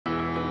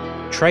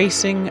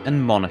Tracing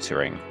and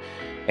monitoring.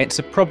 It's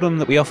a problem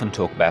that we often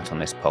talk about on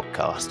this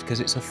podcast because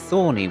it's a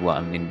thorny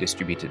one in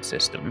distributed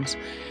systems,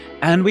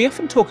 and we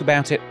often talk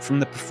about it from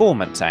the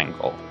performance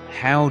angle.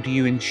 How do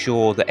you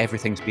ensure that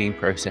everything's being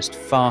processed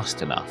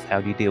fast enough?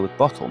 How do you deal with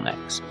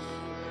bottlenecks?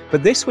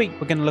 But this week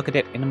we're going to look at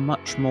it in a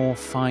much more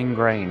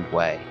fine-grained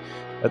way,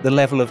 at the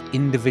level of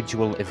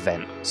individual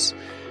events.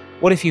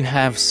 What if you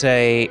have,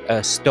 say,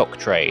 a stock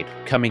trade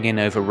coming in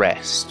over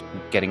rest,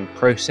 getting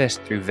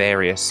processed through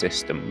various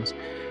systems,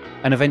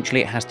 and eventually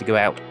it has to go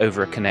out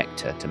over a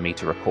connector to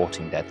meet a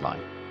reporting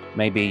deadline?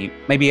 Maybe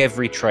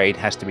every trade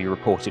has to be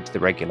reported to the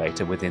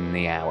regulator within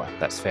the hour.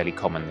 That's fairly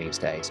common these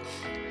days.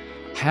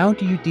 How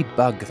do you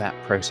debug that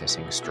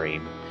processing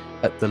stream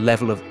at the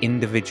level of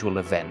individual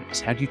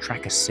events? How do you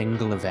track a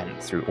single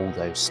event through all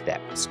those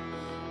steps?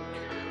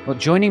 Well,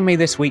 joining me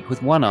this week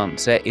with one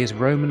answer is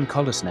Roman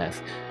Kolesnev,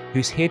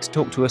 who's here to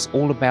talk to us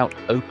all about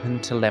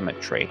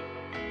OpenTelemetry,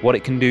 what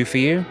it can do for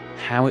you,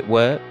 how it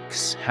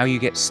works, how you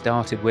get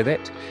started with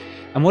it,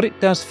 and what it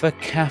does for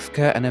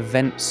Kafka and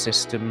event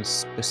systems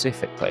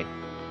specifically.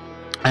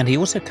 And he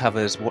also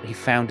covers what he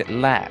found it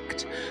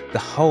lacked, the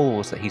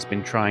holes that he's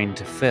been trying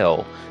to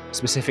fill,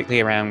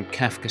 specifically around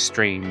Kafka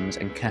streams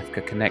and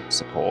Kafka Connect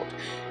support.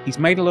 He's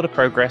made a lot of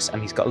progress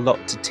and he's got a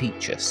lot to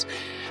teach us.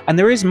 And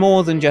there is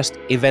more than just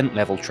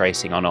event-level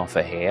tracing on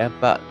offer here,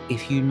 but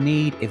if you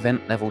need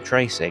event-level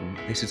tracing,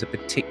 this is a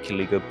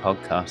particularly good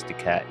podcast to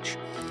catch.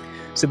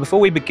 So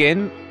before we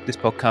begin, this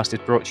podcast is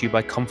brought to you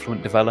by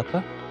Confluent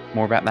Developer.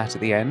 More about that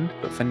at the end,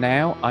 but for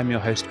now, I'm your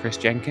host, Chris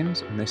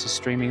Jenkins, and this is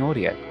Streaming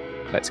Audio.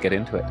 Let's get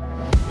into it.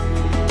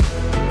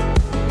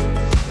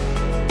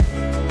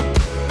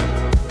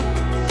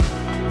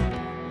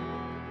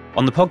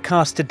 On the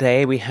podcast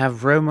today, we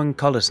have Roman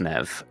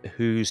Kolesnev,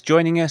 who's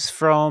joining us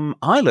from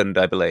Ireland,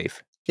 I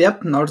believe.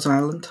 Yep, Northern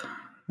Ireland.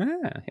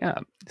 Yeah.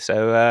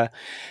 So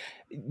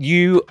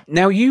you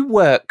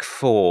work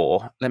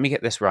for, let me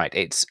get this right,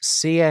 it's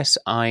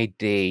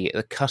CSID,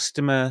 the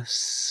Customer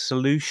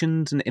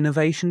Solutions and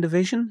Innovation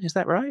Division, is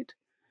that right?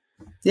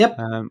 Yep.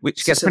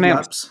 Which gets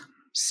pronounced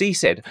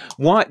CSID.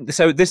 Why?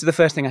 So this is the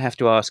first thing I have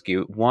to ask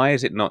you. Why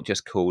is it not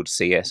just called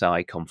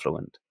CSI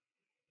Confluent?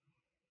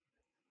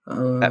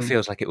 That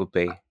feels like it would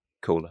be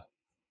cooler.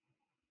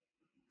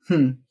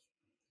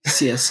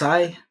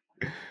 CSI?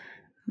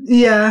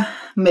 Yeah,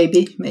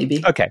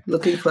 maybe. Okay.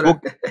 Looking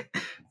for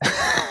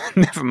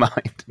Never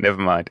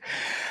mind.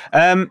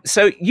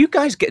 So you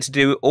guys get to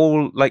do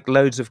all like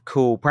loads of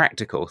cool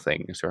practical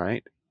things,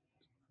 right?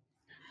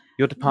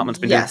 Your department's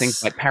been doing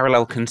things like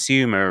parallel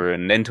consumer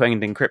and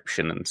end-to-end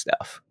encryption and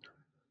stuff.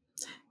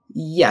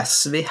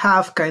 Yes, we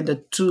have kind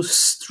of two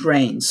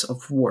strains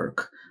of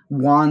work.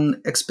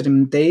 One,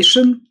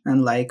 experimentation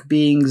and like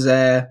being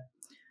the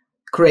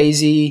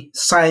crazy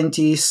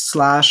scientist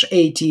 /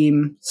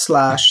 A-team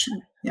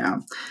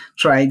 /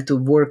 trying to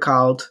work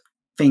out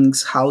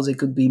things, how they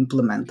could be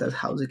implemented,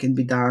 how they can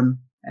be done,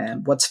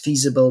 and what's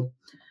feasible.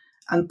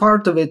 And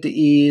part of it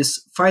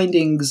is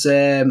finding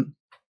the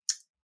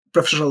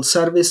professional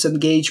service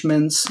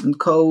engagements and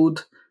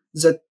code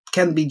that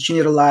can be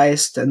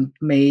generalized and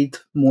made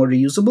more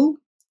reusable.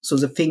 So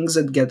the things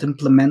that get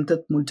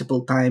implemented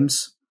multiple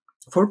times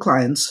for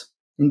clients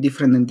in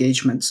different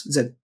engagements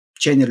that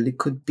generally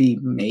could be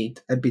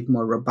made a bit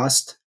more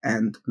robust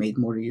and made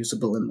more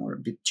reusable and more a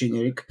bit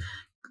generic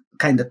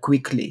kind of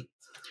quickly.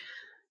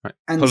 Right.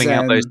 And pulling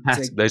out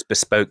those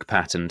bespoke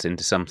patterns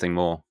into something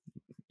more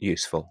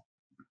useful.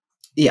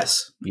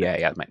 Yes. Yeah,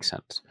 that makes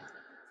sense.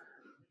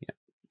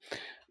 Yeah.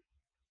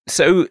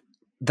 So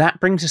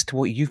that brings us to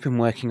what you've been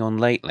working on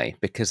lately,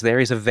 because there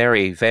is a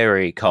very,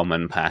 very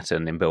common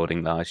pattern in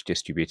building large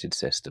distributed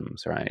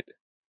systems, right?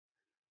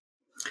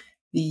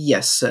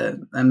 Yes,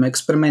 I'm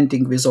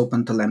experimenting with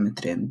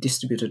OpenTelemetry and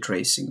distributed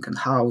tracing and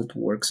how it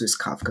works with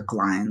Kafka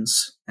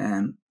clients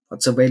and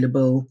what's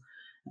available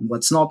and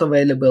what's not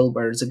available,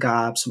 where are the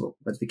gaps,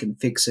 but we can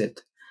fix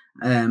it.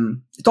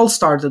 It all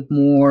started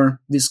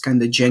more with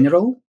kind of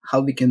general,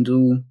 how we can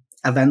do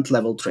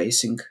event-level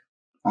tracing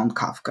on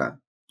Kafka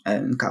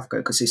and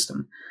Kafka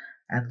ecosystem.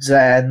 And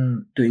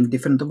then doing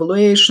different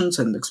evaluations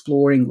and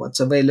exploring what's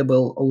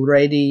available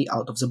already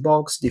out of the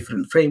box,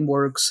 different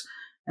frameworks.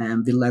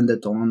 And we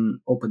landed on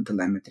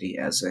OpenTelemetry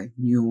as a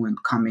new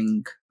and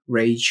coming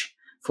rage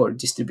for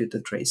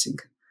distributed tracing.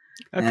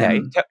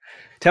 Okay,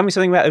 tell me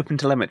something about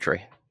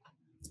OpenTelemetry.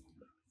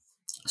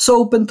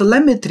 So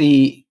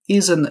OpenTelemetry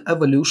is an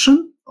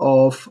evolution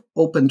of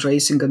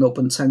OpenTracing and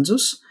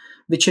OpenCensus,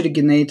 which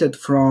originated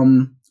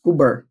from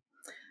Uber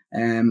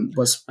and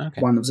was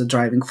one of the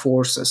driving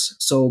forces.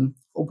 So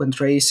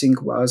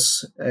OpenTracing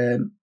was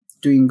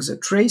doing the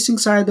tracing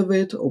side of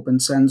it,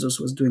 OpenCensus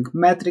was doing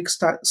metrics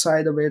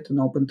side of it, and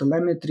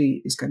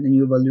OpenTelemetry is kind of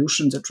new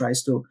evolution that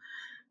tries to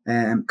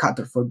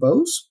cater for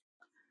both.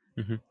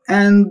 Mm-hmm.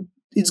 And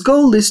its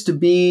goal is to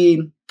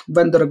be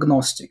vendor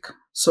agnostic,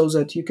 so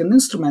that you can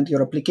instrument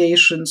your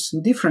applications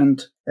in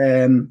different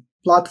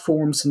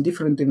platforms and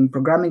different even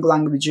programming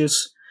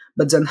languages,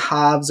 but then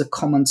have the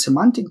common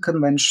semantic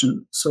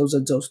convention so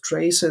that those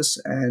traces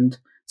and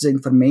the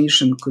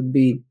information could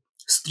be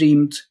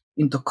streamed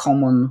into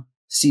common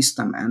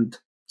system, and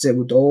they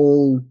would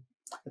all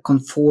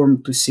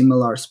conform to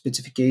similar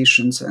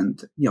specifications,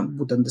 and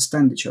would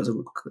understand each other,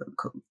 would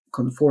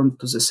conform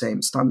to the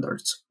same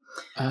standards.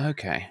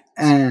 Okay.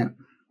 And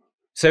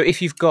so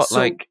if you've got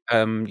so,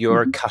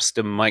 your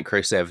custom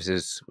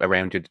microservices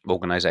around your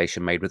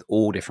organization made with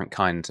all different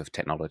kinds of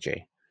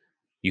technology,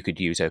 you could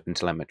use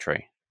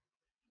OpenTelemetry.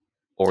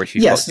 Or if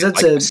you've got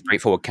just a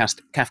straightforward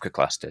Kafka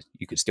cluster,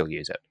 you could still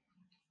use it.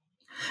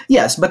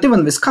 Yes, but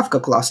even with Kafka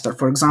cluster,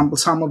 for example,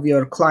 some of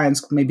your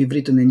clients may be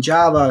written in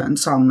Java and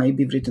some may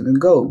be written in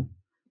Go.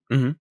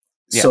 Mm-hmm.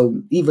 Yeah.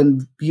 So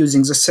even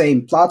using the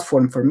same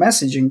platform for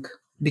messaging,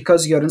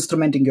 because you're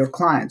instrumenting your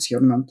clients, you're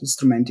not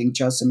instrumenting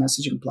just the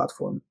messaging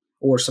platform,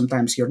 or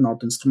sometimes you're not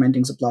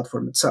instrumenting the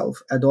platform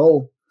itself at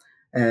all.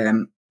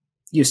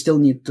 You still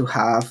need to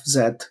have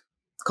that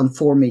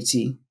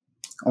conformity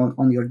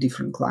on your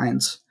different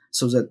clients,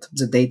 so that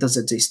the data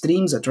that they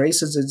stream, the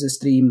traces that they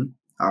stream,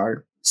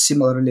 are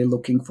similarly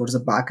looking for the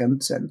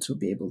backend and to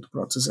be able to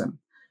process them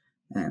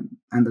and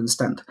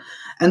understand.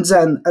 And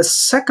then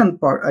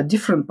a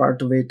different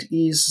part of it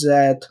is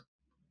that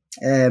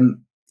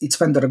it's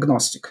vendor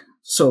agnostic.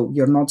 So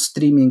you're not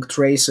streaming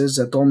traces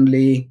that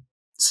only,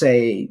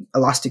 say,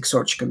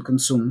 Elasticsearch can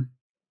consume,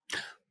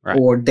 right,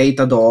 or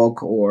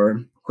Datadog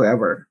or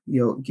whoever.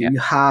 You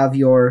have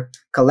your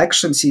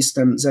collection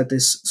system that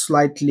is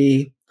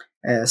slightly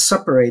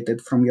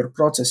separated from your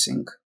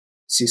processing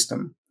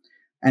system.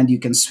 And you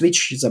can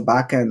switch the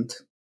backend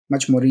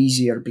much more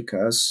easier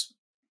because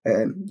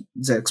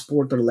the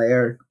exporter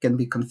layer can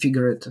be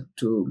configured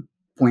to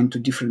point to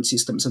different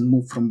systems and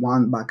move from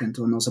one backend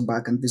to another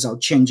backend without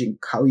changing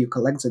how you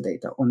collect the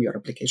data on your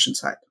application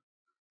side.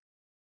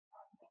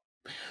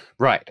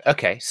 Right.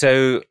 Okay.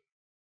 So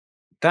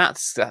that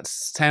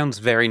sounds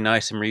very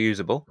nice and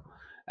reusable.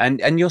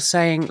 And you're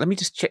saying, let me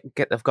just check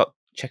I've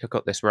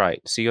got this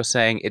right. So you're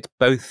saying it's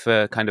both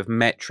for kind of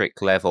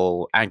metric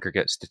level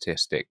aggregate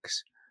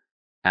statistics.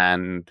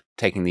 And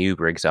taking the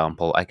Uber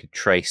example, I could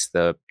trace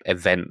the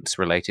events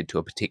related to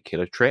a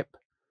particular trip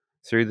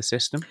through the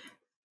system?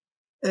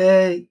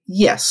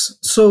 Yes.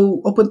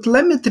 So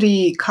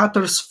OpenTelemetry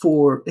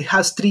it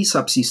has three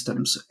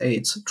subsystems.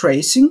 It's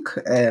tracing,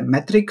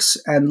 metrics,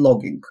 and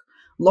logging.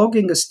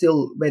 Logging is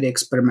still very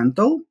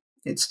experimental.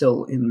 It's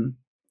still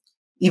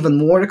even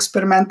more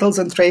experimental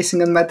than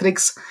tracing and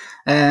metrics.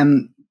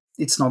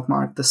 It's not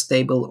marked as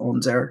stable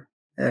on their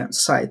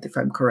site, if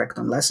I'm correct,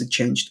 unless it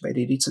changed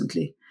very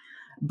recently.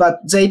 But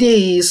the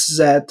idea is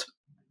that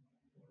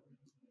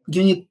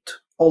you need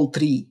all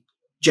three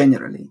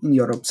generally in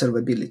your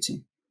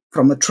observability.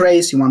 From a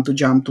trace, you want to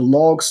jump to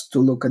logs to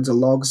look at the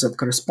logs that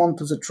correspond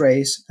to the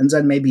trace, and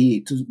then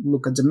maybe to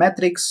look at the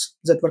metrics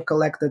that were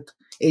collected,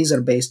 either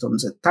based on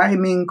the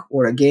timing,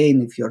 or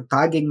again, if you're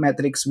tagging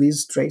metrics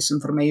with trace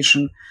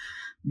information,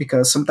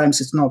 because sometimes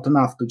it's not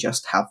enough to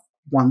just have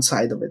one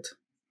side of it.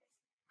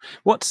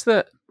 What's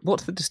the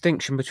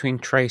distinction between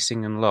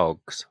tracing and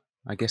logs?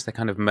 I guess they're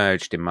kind of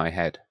merged in my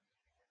head.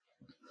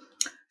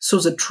 So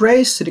the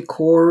trace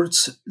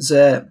records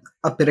the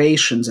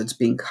operation that's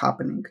being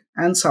happening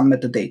and some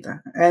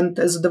metadata. And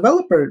as a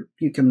developer,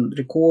 you can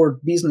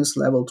record business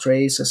level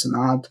traces and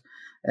add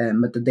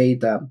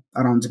metadata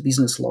around the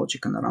business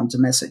logic and around the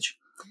message.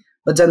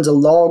 But then the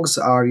logs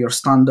are your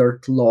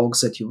standard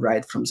logs that you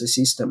write from the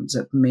system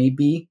that may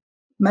be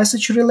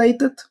message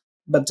related,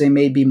 but they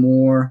may be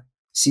more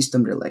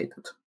system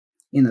related,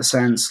 in a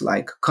sense,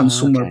 like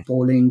consumer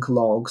polling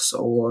logs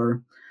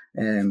or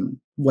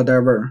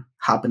whatever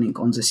happening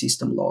on the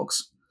system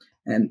logs.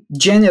 And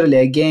generally,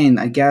 again,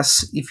 I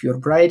guess if you're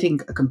writing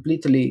a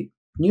completely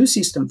new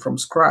system from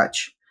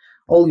scratch,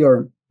 all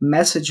your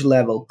message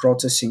level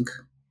processing,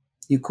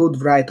 you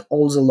could write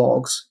all the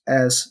logs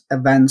as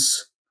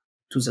events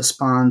to the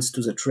spans,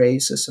 to the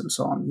traces, and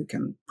so on. You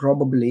can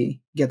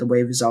probably get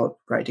away without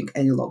writing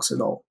any logs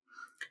at all,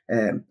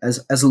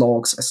 as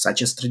logs,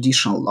 such as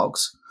traditional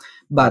logs.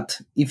 But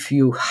if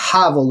you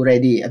have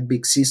already a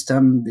big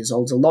system with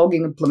all the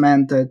logging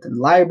implemented and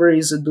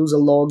libraries that do the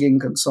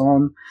logging and so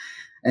on,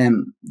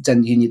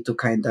 then you need to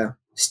kind of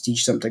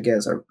stitch them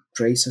together,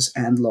 traces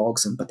and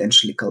logs, and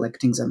potentially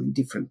collecting them in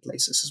different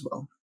places as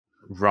well.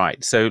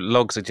 Right. So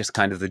logs are just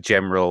kind of the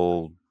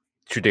general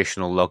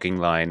traditional logging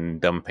line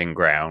dumping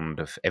ground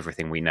of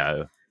everything we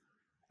know.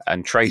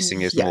 And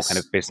tracing is more kind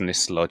of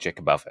business logic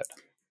above it.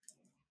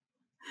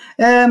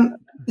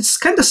 It's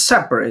kind of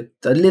separate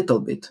a little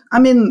bit. I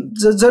mean,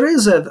 there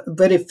is a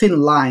very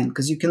thin line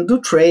because you can do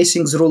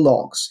tracing through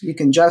logs. You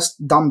can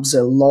just dump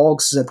the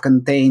logs that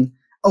contain,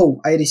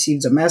 I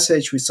received a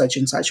message with such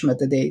and such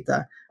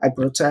metadata. I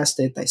processed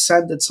it. I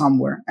sent it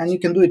somewhere. And you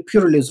can do it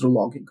purely through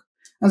logging.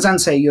 And then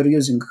say you're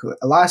using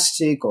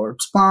Elastic or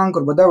Splunk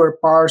or whatever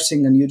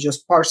parsing, and you're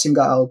just parsing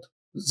out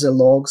the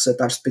logs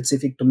that are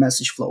specific to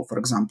message flow, for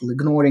example,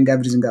 ignoring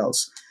everything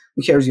else.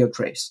 And here's your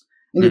trace.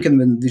 And you can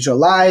then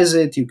visualize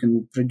it, you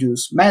can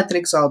produce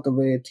metrics out of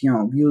it,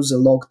 use the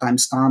log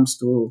timestamps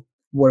to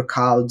work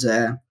out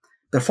the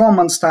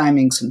performance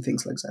timings and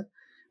things like that.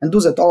 And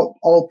do that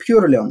all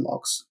purely on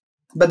logs.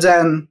 But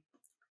then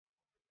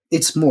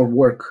it's more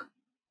work.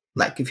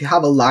 Like if you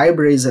have a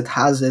library that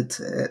has it,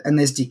 an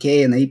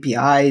SDK, an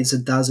API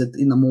that does it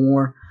in a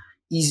more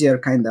easier,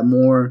 kind of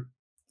more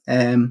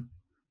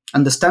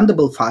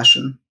understandable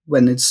fashion,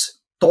 when it's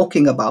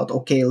talking about,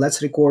 okay,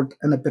 let's record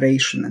an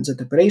operation, and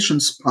that operation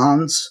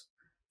spans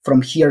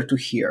from here to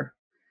here.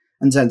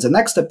 And then the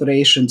next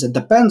operation that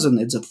depends on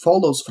it, that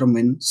follows from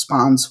it,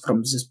 spans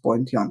from this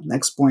point,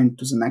 next point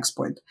to the next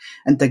point.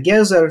 And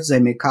together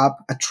they make up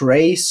a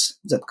trace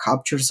that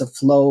captures the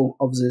flow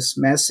of this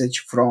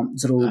message through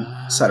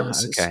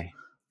services. Okay.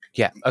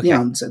 Yeah. Okay.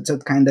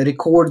 That kind of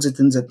records it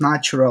in that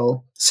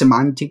natural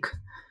semantic,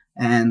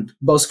 and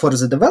both for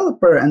the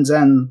developer and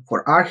then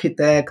for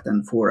architect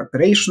and for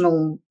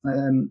operational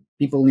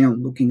people,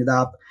 looking it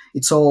up.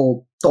 It's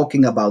all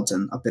talking about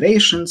then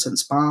operations and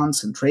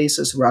spans and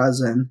traces rather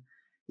than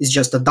it's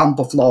just a dump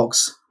of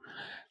logs.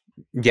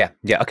 Yeah.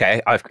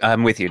 Okay,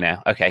 I'm with you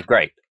now. Okay,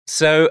 great.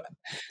 So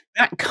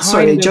that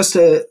kind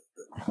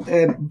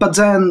but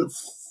then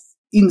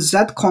in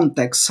that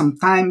context,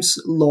 sometimes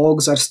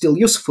logs are still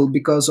useful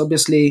because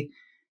obviously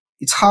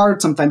it's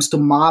hard sometimes to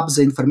map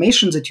the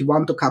information that you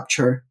want to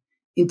capture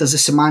into the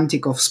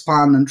semantic of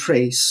span and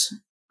trace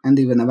and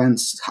even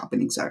events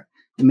happening there.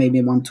 You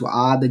maybe want to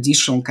add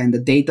additional kind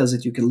of data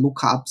that you can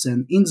look up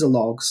then in the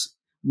logs.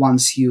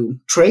 Once you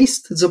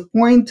traced the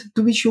point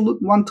to which you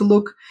want to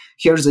look,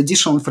 here's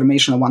additional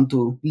information I want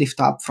to lift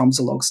up from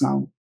the logs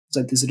now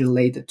that is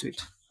related to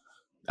it.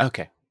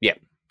 Okay, yeah,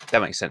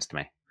 that makes sense to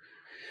me.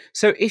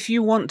 So if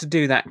you want to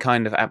do that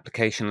kind of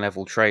application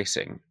level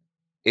tracing,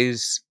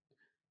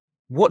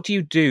 what do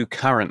you do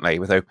currently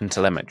with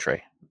OpenTelemetry?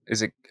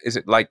 Is it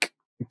like,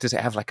 does it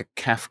have like a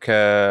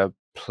Kafka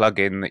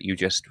plugin that you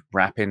just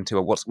wrap into,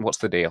 or what's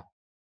the deal?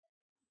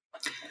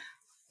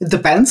 It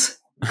depends.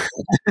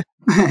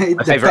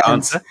 My favorite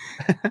answer.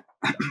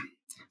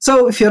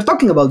 So if you're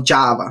talking about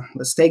Java,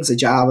 let's take the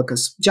Java,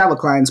 because Java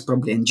clients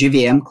probably and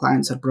JVM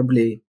clients are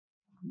probably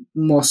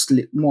most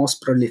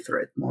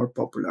proliferate, more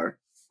popular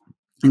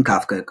in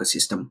Kafka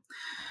ecosystem.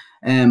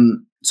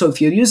 So if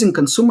you're using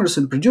consumers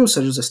and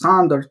producers, the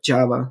standard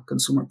Java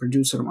consumer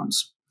producer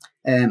ones,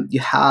 you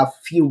have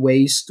few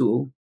ways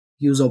to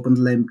use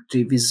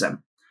OpenTelemetry with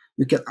them.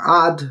 You can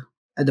add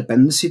a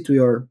dependency to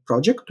your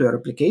project, to your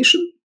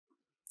application,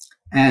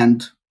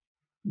 and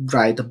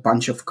write a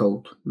bunch of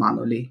code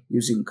manually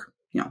using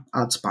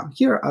add span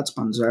here, add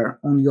span there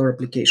on your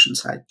application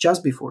side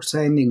just before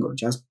sending or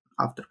just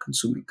after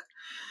consuming.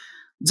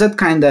 That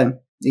kind of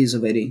is a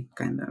very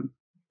kind of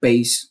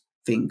base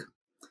thing.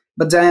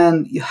 But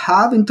then you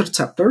have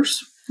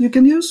interceptors you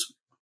can use.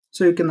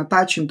 So you can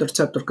attach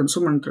interceptor,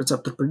 consumer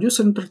interceptor,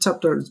 producer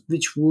interceptor,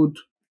 which would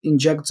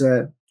inject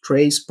the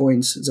trace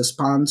points, the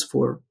spans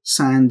for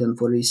send and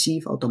for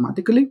receive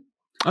automatically.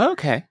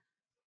 Okay.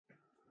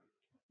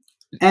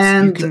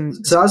 And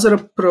the other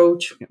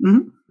approach...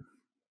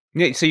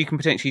 Yeah, so you can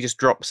potentially just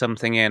drop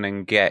something in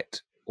and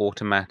get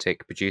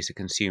automatic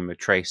producer-consumer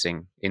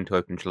tracing into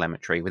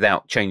OpenTelemetry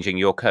without changing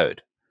your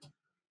code.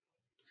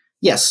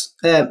 Yes,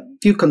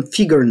 you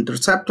configure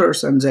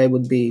interceptors and they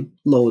would be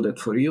loaded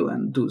for you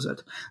and do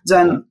that.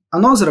 Then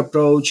another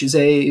approach is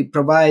they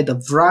provide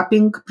a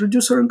wrapping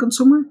producer and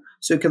consumer.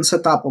 So you can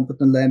set up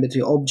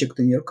OpenTelemetry object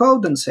in your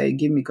code and say,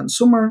 give me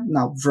consumer.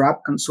 Now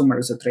wrap consumer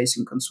as a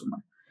tracing consumer.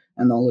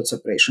 And all its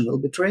operation will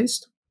be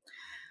traced.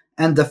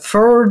 And the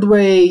third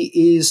way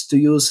is to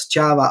use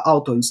Java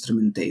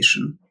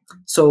auto-instrumentation.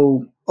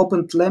 So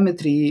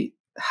OpenTelemetry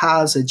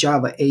has a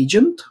Java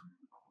agent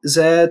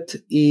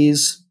that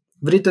is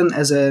written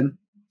as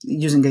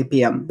using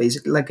APM,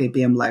 basically like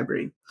APM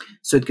library.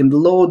 So it can be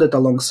loaded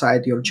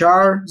alongside your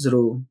jar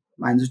through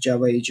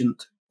 -Java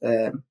agent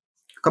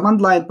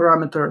command line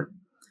parameter.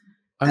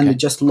 Okay. And it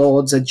just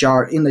loads a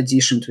jar in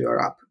addition to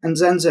your app. And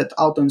then that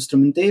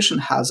auto-instrumentation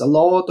has a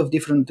lot of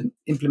different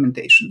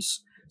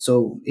implementations.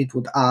 So it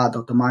would add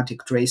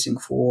automatic tracing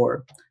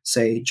for,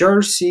 say,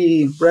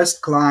 Jersey,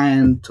 REST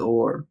client,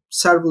 or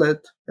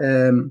servlet,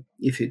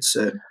 if it's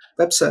a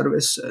web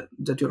service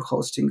that you're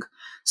hosting.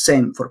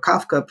 Same for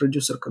Kafka,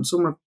 producer,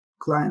 consumer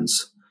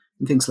clients,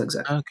 and things like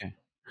that. Okay.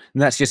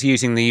 And that's just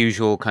using the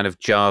usual kind of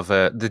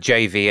Java, the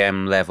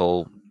JVM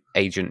level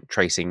agent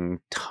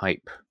tracing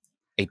type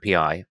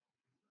API.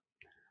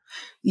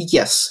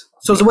 Yes.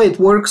 So the way it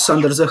works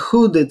under the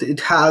hood,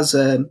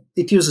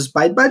 it uses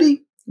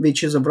ByteBuddy,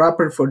 which is a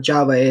wrapper for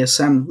Java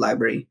ASM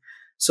library.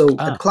 So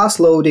at class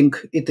loading,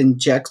 it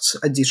injects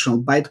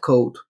additional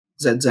bytecode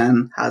that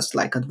then has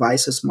like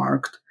advices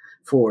marked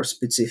for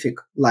specific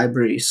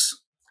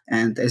libraries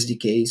and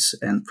SDKs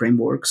and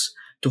frameworks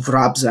to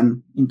wrap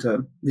them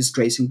into this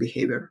tracing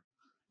behavior.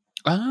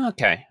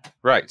 Okay.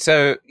 Right.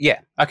 So, yeah.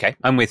 Okay.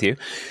 I'm with you.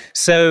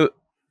 So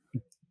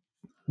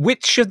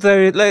which of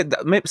those,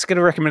 let's get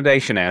a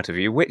recommendation out of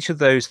you. Which of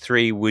those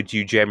three would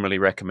you generally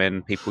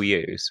recommend people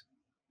use?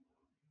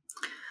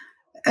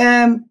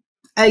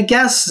 I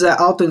guess the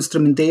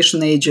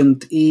auto-instrumentation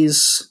agent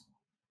is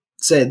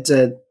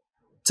the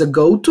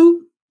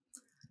go-to.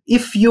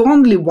 if you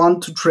only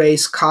want to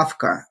trace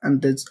Kafka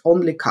and it's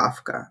only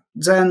Kafka,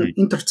 then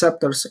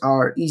interceptors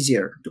are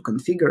easier to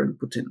configure and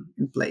put in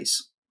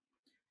place.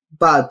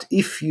 But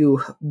if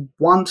you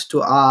want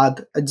to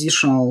add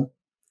additional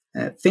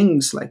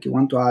things, like you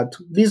want to add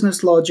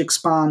business logic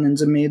span in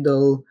the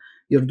middle,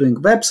 you're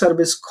doing web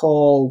service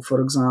call,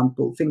 for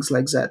example, things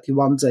like that, you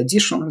want the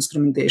additional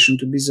instrumentation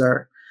to be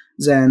there,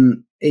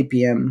 then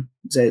APM,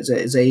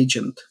 the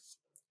agent,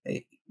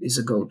 is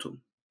a go-to.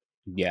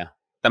 Yeah,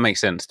 that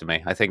makes sense to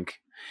me. I think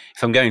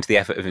if I'm going to the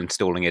effort of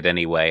installing it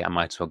anyway, I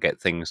might as well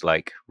get things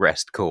like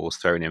REST calls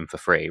thrown in for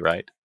free,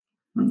 right?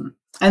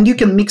 And you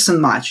can mix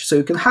and match. So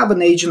you can have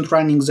an agent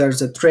running there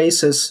that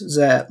traces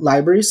the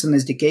libraries and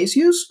SDKs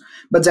use,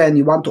 but then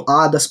you want to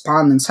add a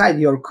span inside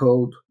your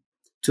code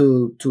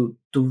to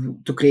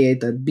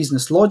create a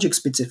business logic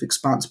specific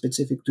span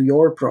specific to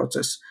your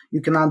process.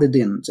 You can add it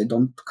in. They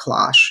don't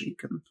clash. You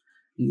can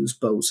use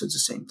both at the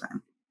same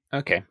time.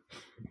 Okay.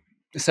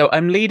 So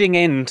I'm leading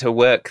into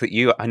work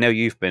that I know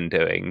you've been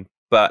doing,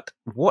 but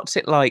what's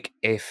it like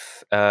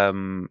if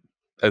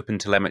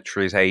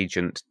OpenTelemetry's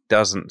agent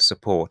doesn't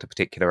support a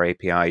particular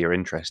API you're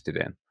interested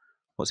in?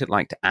 What's it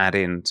like to add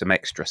in some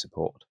extra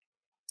support?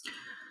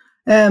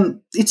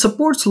 It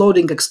supports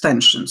loading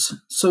extensions.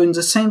 So in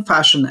the same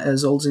fashion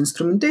as all the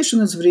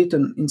instrumentation is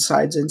written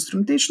inside the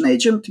instrumentation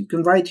agent, you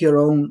can write your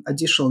own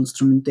additional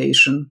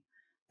instrumentation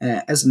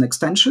as an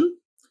extension.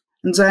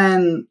 And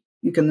then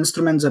you can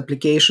instrument the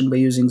application by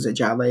using the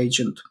Java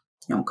agent,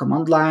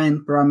 command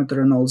line,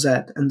 parameter, and all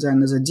that. And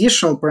then as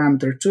additional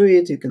parameter to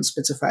it, you can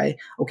specify,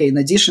 okay, in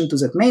addition to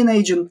that main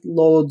agent,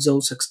 load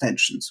those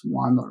extensions,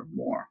 one or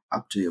more,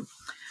 up to you.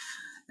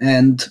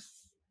 And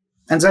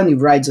then you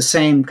write the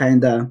same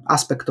kind of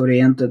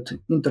aspect-oriented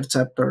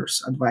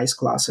interceptors, advice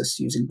classes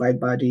using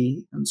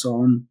bytebody, and so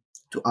on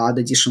to add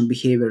additional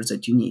behaviors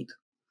that you need.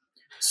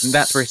 And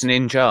that's written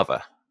in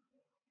Java?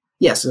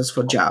 Yes, that's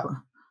for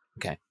Java.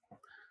 Okay.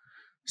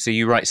 So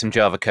you write some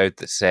Java code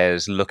that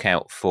says, look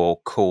out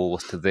for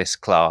calls to this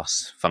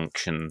class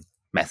function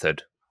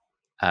method,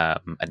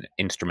 and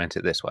instrument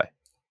it this way.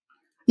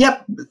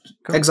 Yep,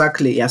 cool.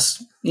 Exactly,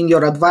 yes. In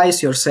your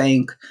advice, you're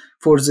saying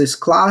for this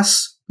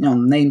class,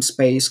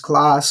 namespace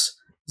class,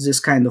 this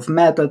kind of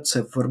method,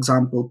 so for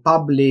example,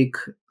 public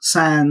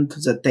send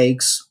that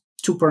takes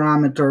 2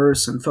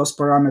 parameters, and first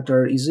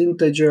parameter is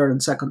integer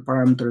and second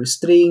parameter is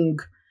string,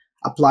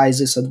 apply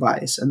this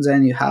advice. And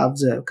then you have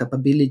the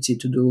capability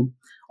to do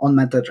on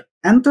method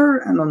enter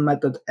and on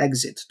method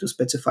exit to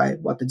specify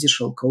what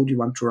additional code you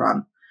want to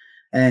run.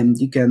 And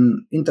you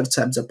can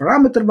intercept the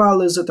parameter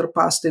values that are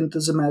passed into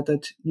the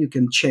method. You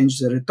can change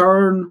the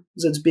return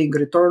that's being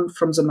returned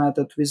from the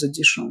method with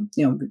additional,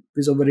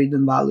 with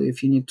overridden value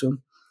if you need to.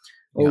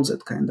 All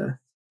that kind of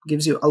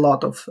gives you a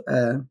lot of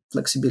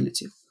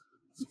flexibility.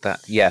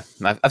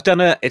 I've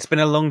done it's been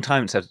a long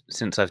time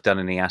since I've done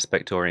any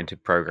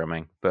aspect-oriented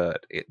programming,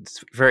 but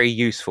it's very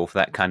useful for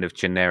that kind of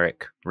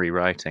generic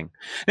rewriting.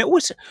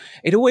 And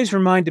it always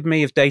reminded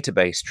me of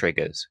database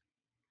triggers.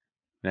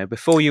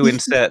 Before you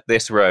insert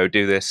this row,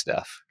 do this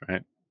stuff,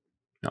 right?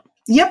 No.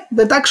 Yep,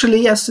 but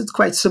actually, yes, it's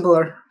quite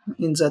similar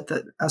in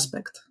that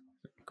aspect.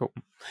 Cool.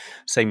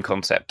 Same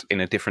concept in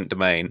a different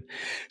domain.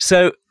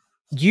 So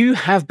you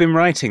have been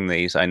writing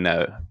these, I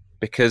know,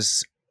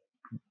 because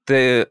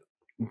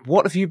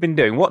what have you been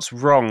doing? What's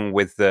wrong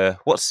with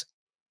what's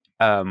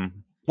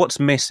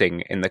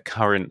missing in the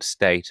current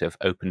state of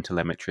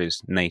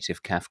OpenTelemetry's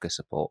native Kafka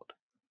support?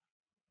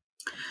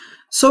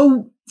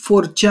 So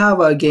for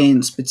Java,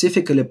 again,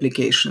 specific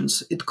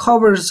applications, it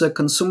covers the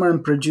consumer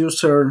and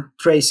producer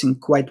tracing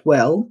quite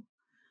well.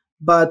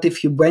 But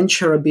if you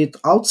venture a bit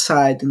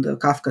outside in the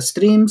Kafka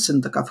streams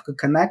and the Kafka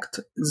Connect,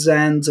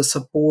 then the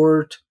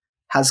support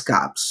has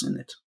gaps in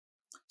it.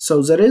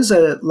 So there is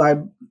a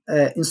live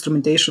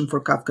instrumentation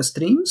for Kafka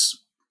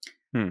streams,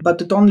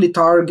 but it only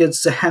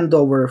targets the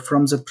handover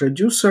from the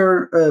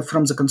producer,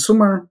 from the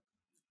consumer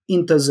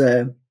into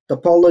the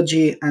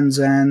topology and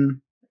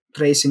then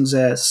tracing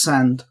the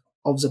send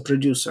of the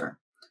producer.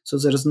 So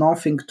there is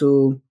nothing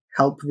to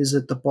help with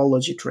the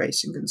topology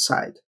tracing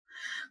inside.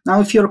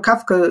 Now, if your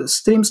Kafka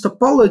streams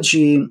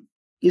topology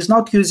is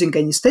not using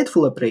any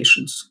stateful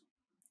operations,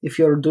 if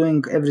you're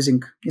doing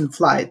everything in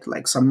flight,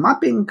 like some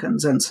mapping and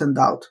then send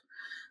out,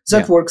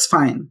 that works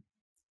fine.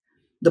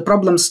 The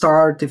problems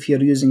start if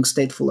you're using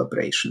stateful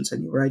operations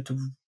and you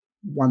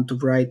want to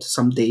write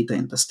some data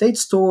in the state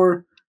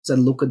store,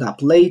 then look it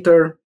up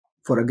later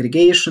for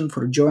aggregation,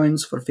 for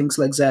joins, for things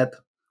like that.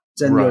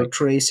 Then your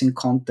tracing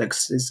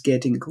context is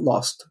getting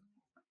lost.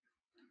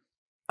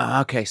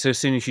 Okay, so as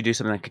soon as you do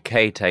something like a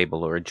K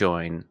table or a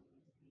join,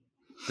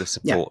 the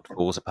support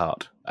falls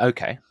apart.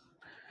 Okay.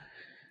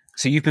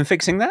 So you've been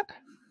fixing that?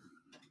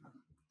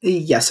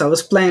 Yes, I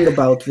was playing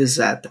about with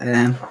that.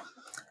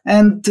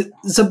 And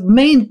the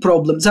main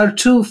problem, there are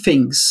 2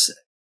 things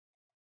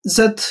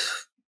that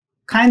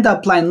kind of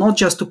apply not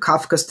just to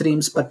Kafka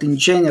streams, but in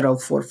general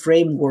for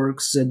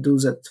frameworks that do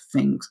that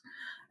things.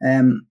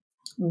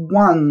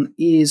 One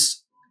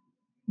is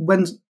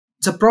when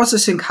the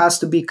processing has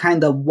to be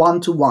kind of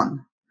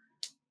one-to-one.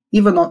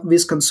 even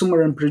with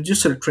consumer and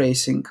producer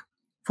tracing,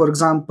 for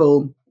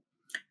example,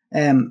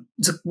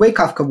 the way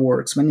Kafka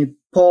works, when you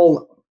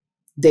poll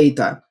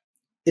data,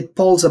 it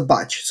pulls a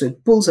batch. So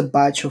it pulls a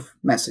batch of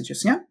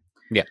messages, yeah?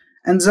 Yeah.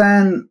 And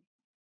then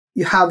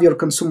you have your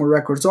consumer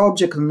records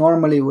object, and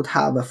normally you would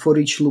have a for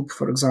each loop,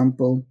 for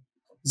example,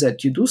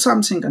 that you do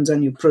something and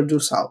then you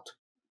produce out.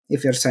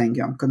 If you're saying,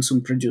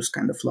 consume produce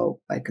kind of flow,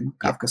 like in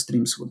Kafka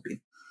streams would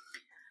be.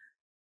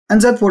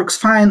 And that works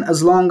fine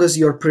as long as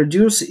your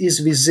produce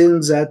is within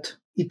that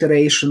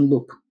iteration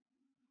loop.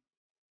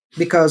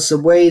 Because the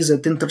way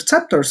that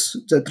interceptors,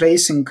 the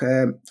tracing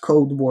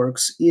code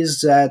works,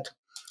 is that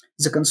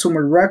the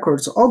consumer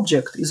records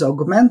object is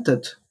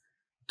augmented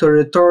to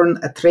return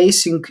a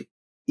tracing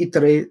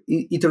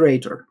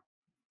iterator.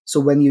 So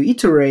when you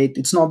iterate,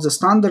 it's not the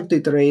standard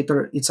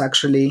iterator, it's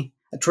actually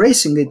a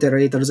tracing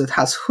iterator that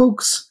has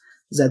hooks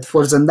that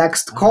for the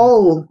next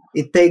call,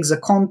 it takes a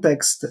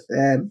context,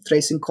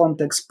 tracing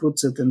context,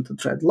 puts it into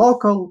thread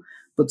local,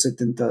 puts it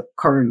into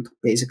current,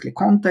 basically,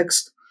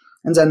 context.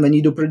 And then when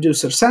you do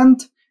producer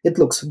send, it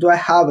looks, do I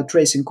have a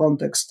tracing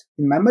context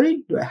in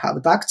memory? Do I have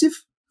it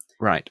active?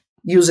 Right.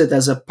 Use it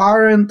as a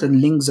parent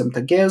and link them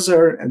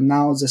together. And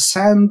now the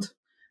send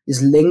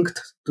is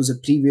linked to the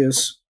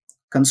previous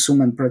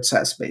consume and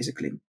process,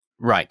 basically.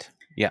 Right.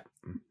 Yeah.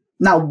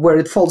 Now, where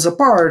it falls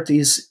apart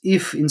is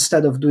if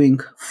instead of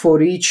doing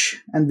for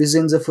each and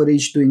within the for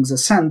each doing the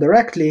send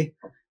directly,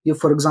 you,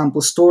 for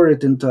example, store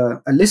it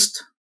into a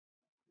list,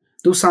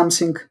 do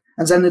something,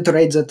 and then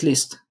iterate that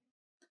list.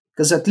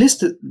 Because that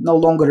list no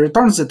longer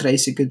returns the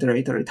tracing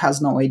iterator. It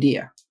has no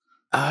idea.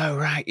 Oh,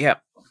 right. Yeah.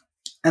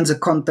 And the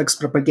context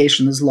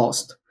propagation is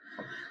lost.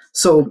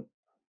 So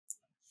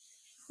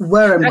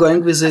where I'm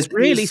going with it is... It's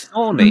really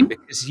thorny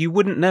because you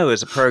wouldn't know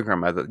as a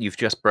programmer that you've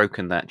just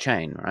broken that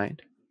chain, right?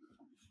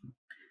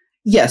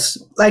 Yes.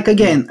 Like,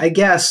 again, I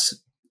guess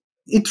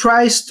it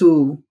tries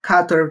to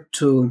cater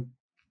to,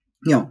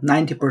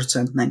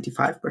 90%,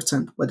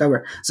 95%,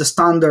 whatever, the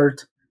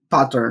standard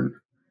pattern,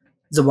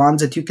 the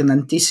ones that you can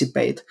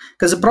anticipate.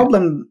 Because the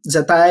problem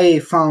that I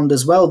found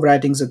as well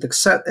writing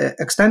that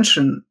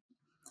extension,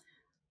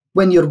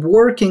 when you're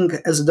working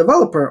as a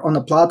developer on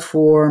a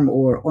platform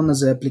or on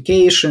the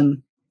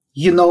application,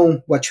 you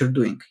know what you're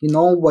doing. You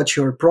know what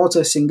your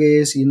processing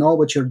is. You know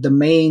what your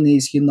domain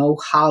is. You know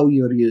how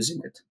you're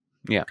using it.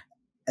 Yeah.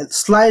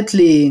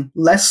 Slightly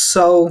less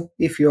so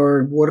if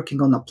you're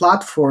working on a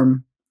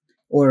platform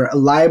or a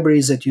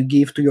library that you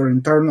give to your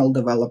internal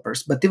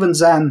developers. But even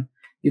then,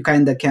 you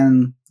kind of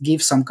can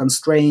give some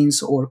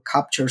constraints or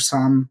capture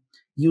some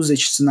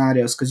usage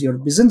scenarios because you're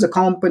within the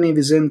company,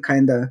 within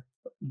kind of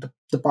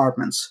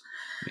departments.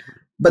 Yeah.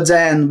 But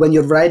then when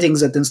you're writing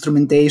that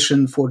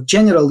instrumentation for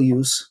general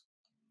use,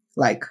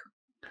 like,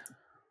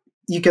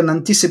 you can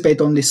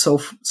anticipate only so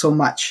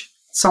much.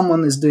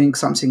 Someone is doing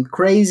something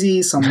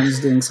crazy, someone is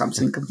doing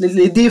something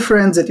completely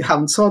different that you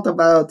haven't thought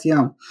about,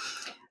 Yeah.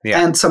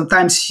 And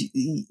sometimes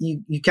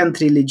you can't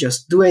really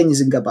just do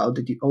anything about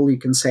it. All you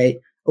can say,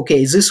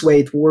 okay, this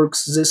way it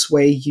works, this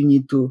way you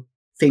need to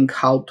think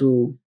how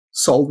to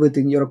solve it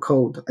in your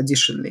code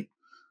additionally.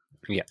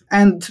 Yeah.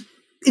 And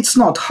it's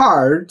not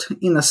hard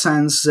in a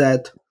sense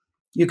that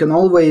you can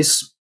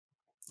always,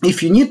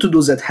 if you need to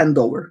do that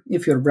handover,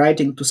 if you're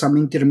writing to some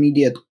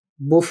intermediate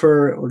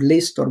buffer or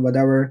list or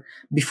whatever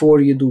before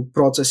you do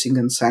processing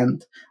and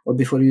send, or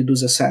before you do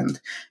the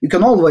send, you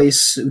can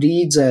always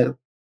read the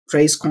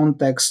trace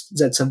context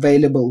that's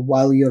available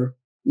while you're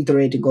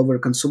iterating over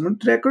consumer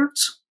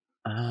records.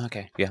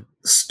 Okay, yeah.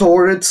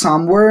 Store it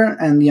somewhere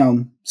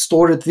and,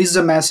 store it with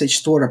the message,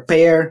 store a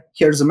pair.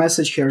 Here's the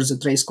message, here's the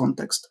trace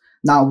context.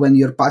 Now, when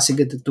you're passing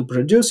it to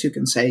produce, you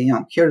can say,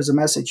 here's the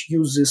message,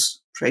 use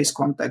this trace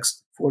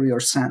context for your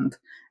send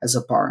as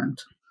a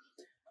parent.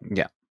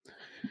 Yeah.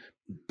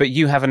 But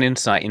you have an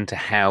insight into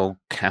how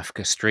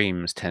Kafka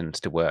streams tends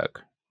to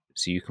work,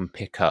 so you can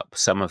pick up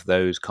some of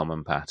those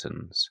common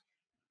patterns.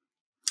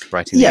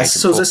 Yes,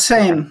 so the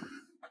same,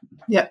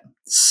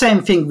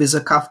 same thing with the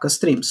Kafka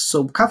streams.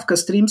 So Kafka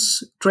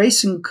streams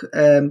tracing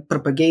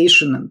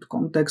propagation and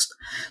context.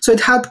 So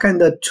it had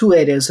kind of two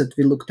areas that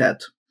we looked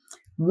at.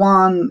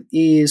 One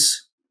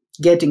is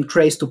getting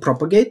trace to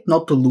propagate,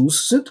 not to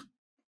lose it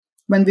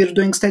when we're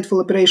doing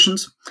stateful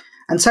operations.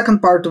 And second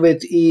part of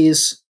it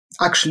is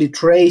actually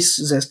trace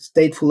the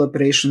stateful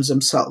operations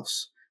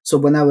themselves. So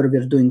whenever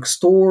we're doing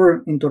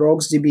store into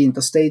RocksDB,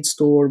 into state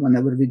store,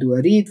 whenever we do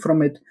a read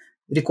from it,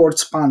 record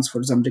spans, for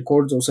example,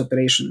 record those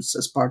operations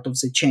as part of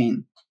the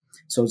chain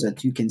so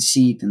that you can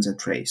see it in the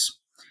trace.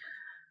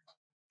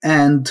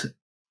 And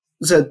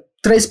the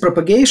trace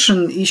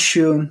propagation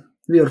issue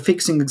we are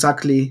fixing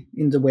exactly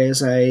in the way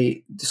as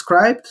I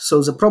described.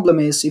 So the problem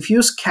is if you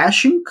use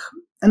caching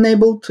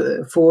enabled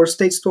for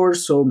state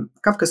stores, so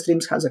Kafka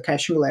Streams has a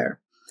caching layer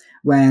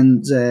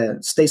when the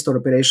state store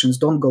operations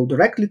don't go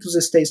directly to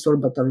the state store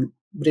but are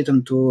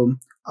written to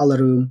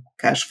Alaru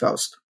cache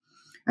first.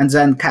 And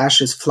then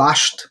cache is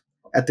flashed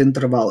at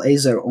interval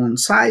either on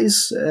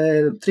size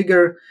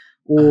trigger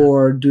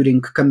or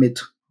during commit.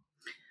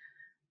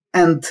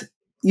 And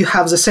you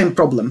have the same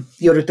problem.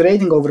 You're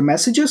iterating over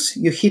messages.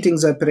 You're hitting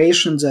the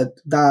operation that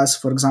does,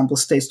 for example,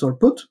 state store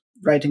put,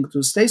 writing to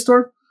the state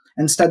store.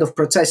 Instead of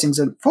processing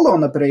the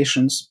follow-on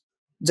operations,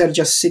 they're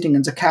just sitting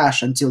in the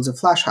cache until the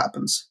flash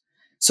happens.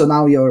 So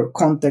now your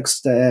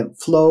context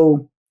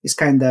flow is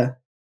kind of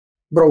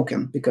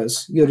broken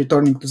because you're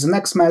returning to the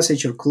next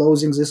message, you're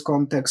closing this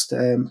context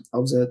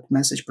of the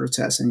message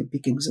process, and you're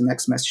picking the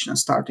next message and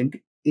starting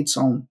its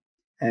own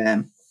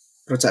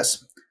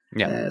process,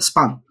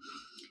 span.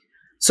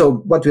 So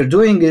what we're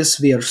doing is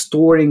we are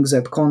storing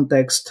that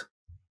context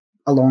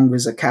along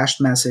with a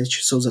cached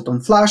message so that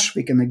on flash,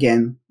 we can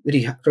again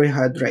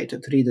rehydrate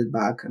it, read it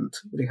back and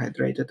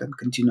rehydrate it and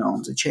continue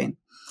on the chain.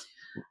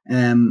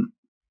 And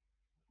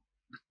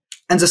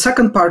the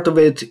second part of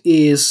it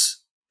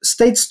is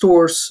state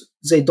stores,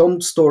 they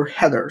don't store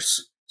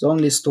headers. They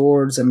only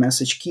store the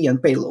message key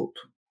and payload.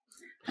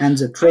 And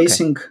the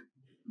tracing,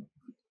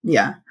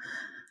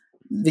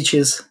 which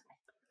is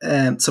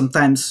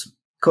sometimes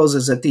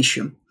causes that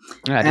issue.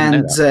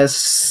 And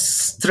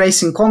the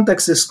tracing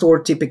context is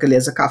stored typically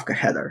as a Kafka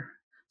header.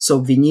 So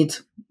we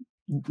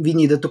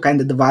needed to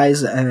kind of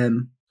devise a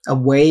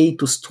way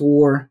to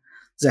store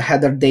the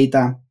header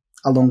data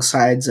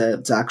alongside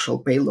the actual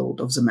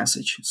payload of the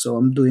message. So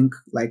I'm doing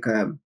like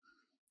a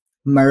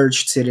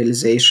merged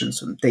serialization.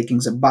 So I'm taking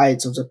the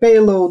bytes of the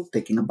payload,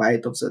 taking a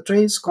byte of the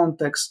trace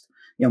context,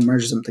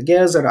 merge them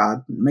together,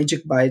 add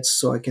magic bytes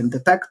so I can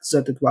detect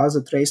that it was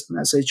a traced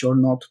message or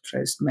not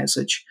traced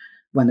message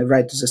when I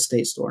write to the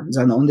state store.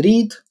 Then on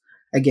read,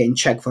 again,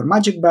 check for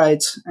magic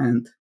bytes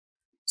and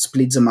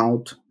split them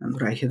out and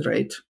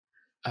rehydrate.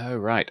 Oh,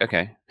 right.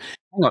 Okay.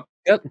 Hang on.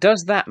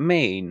 Does that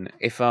mean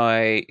if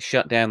I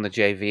shut down the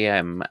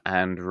JVM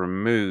and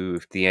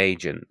removed the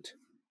agent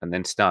and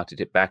then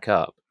started it back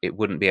up, it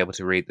wouldn't be able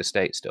to read the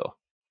state store?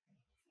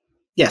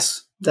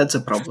 Yes, that's a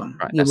problem.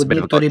 Right, you would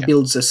need to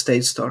rebuild the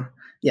state store.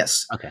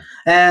 Yes. Okay.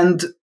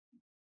 And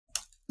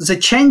the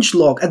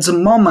changelog, at the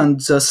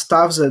moment, the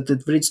stuff that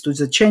it reads to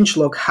the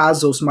changelog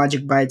has those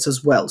magic bytes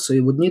as well. So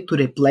you would need to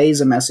replace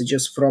the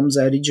messages from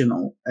the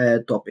original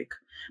topic,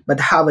 but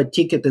have a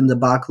ticket in the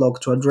backlog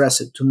to address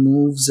it, to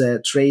move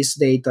the trace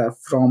data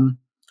from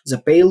the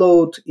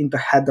payload into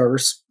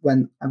headers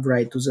when I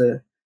write to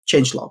the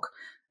changelog.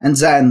 And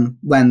then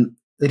when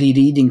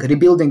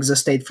rebuilding the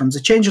state from the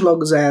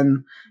changelog,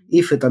 then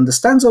if it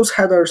understands those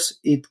headers,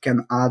 it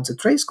can add the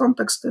trace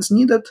context as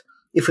needed.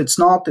 If it's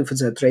not, if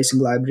the tracing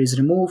library is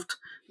removed,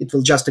 it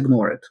will just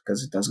ignore it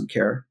because it doesn't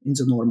care in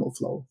the normal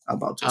flow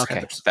about those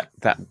headers.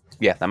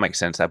 That makes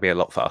sense. That'd be a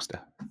lot faster.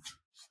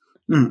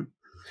 Mm.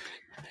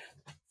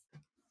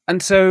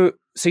 And so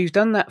you've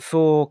done that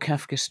for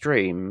Kafka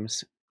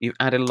Streams. You've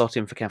added a lot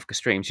in for Kafka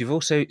Streams. You've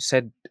also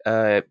said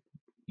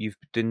you've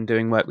been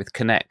doing work with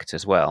Connect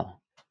as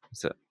well.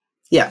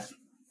 Yeah.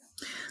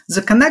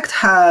 The Connect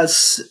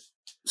has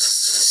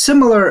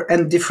similar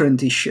and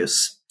different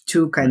issues,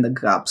 two kind of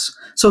gaps.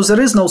 So there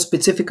is no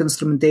specific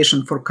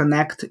instrumentation for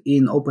Connect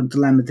in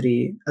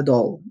OpenTelemetry at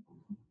all.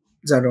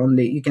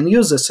 You can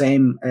use the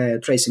same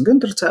tracing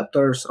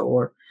interceptors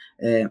or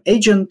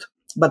agent,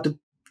 but it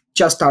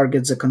just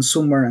targets the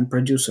consumer and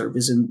producer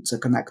within the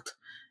Connect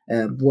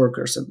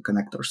workers and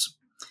connectors.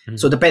 Mm-hmm.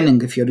 So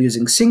depending if you're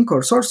using sync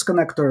or source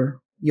connector,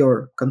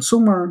 your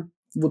consumer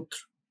would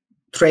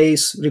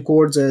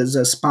record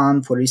the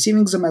span for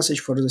receiving the message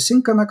for the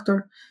sync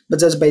connector, but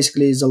that's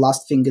basically the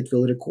last thing it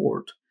will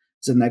record.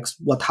 The next,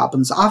 what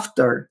happens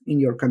after in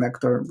your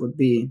connector would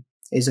be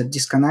either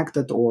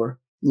disconnected or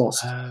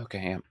lost.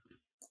 Okay, yeah.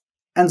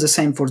 And the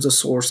same for the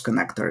source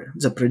connector.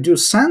 The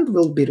produce send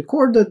will be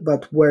recorded,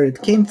 but where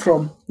it came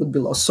from would be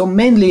lost. So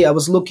mainly I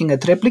was looking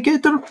at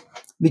replicator,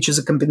 which is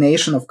a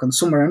combination of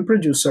consumer and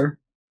producer.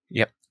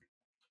 Yep.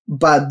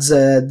 But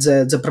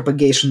the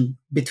propagation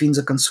between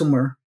the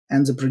consumer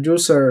and the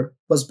producer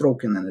was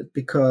broken in it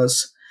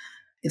because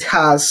it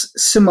has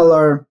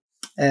similar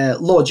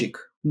logic.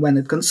 When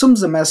it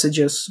consumes the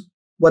messages,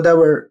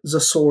 whatever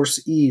the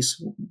source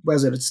is,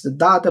 whether it's the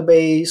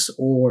database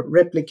or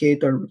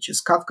replicator, which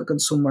is Kafka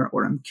consumer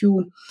or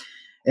MQ,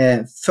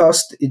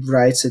 first it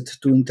writes it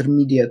to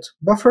intermediate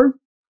buffer,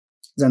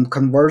 then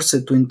converts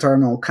it to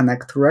internal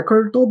connect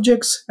record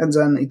objects, and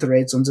then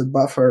iterates on the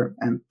buffer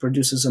and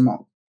produces them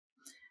all.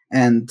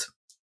 And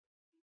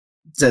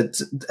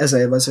that, as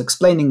I was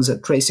explaining, the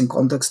tracing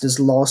context is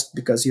lost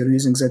because you're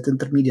using that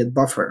intermediate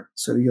buffer.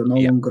 So you're no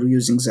longer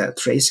using the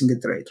tracing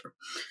iterator.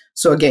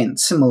 So again,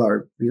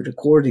 similar, we're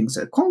recording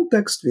the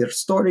context, we're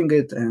storing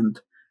it and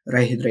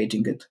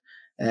rehydrating it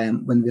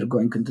when we're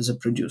going into the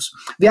produce.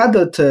 We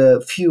added a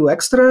few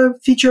extra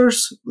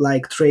features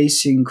like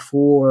tracing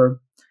for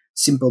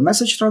simple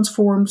message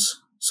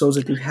transforms, so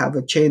that if you have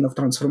a chain of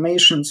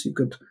transformations, you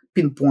could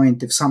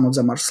pinpoint if some of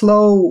them are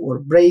slow or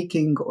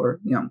breaking, or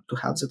to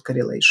have that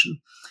correlation.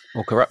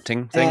 Or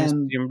corrupting things,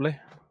 presumably.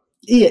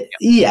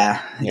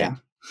 Yeah.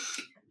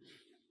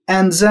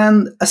 And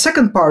then a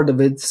second part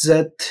of it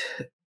that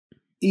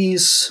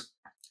is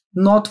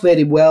not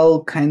very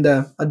well kind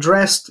of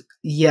addressed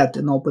yet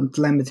in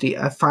OpenTelemetry,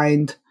 I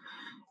find,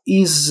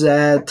 is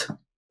that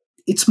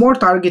it's more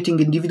targeting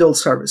individual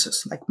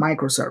services, like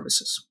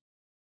microservices.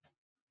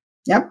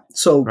 Yeah.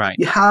 So Right.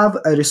 you have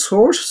a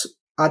resource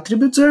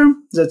attribute there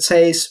that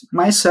says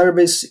my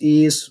service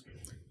is,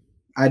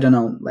 I don't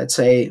know, let's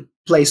say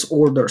place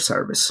order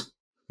service,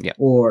 Yeah.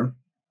 or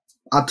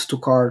add to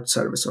cart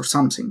service or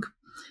something.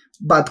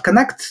 But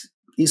Connect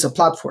is a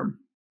platform.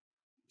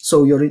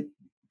 So your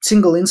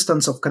single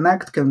instance of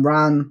Connect can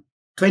run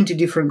 20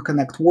 different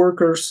Connect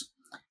workers,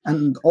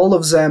 and all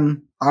of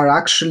them are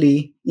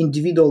actually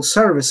individual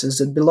services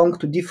that belong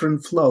to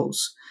different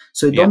flows.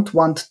 So you don't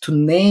want to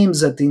name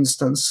that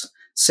instance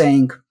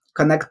saying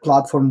Connect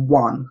Platform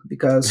 1,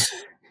 because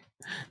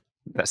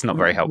that's not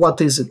very helpful.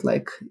 What is it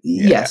like?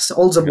 Yes,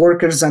 all the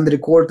workers then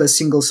record a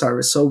single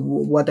service. So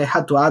what I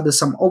had to add is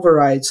some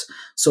overrides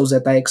so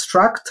that I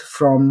extract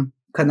from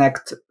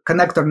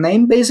connector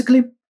name,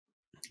 basically,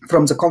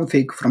 from the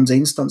config, from the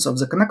instance of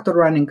the connector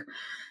running,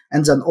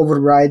 and then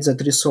override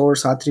that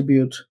resource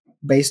attribute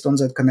based on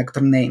that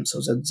connector name, so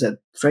that the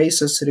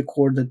traces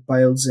recorded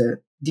by all the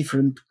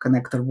different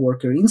connector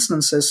worker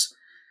instances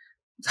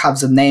have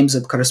the names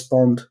that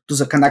correspond to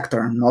the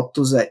connector, not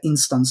to the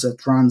instance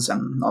that runs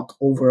them, not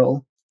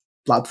overall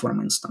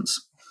platform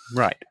instance.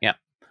 Right, yeah.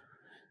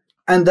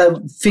 And I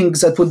think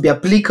that would be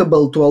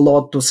applicable to a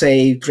lot, to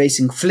say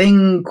tracing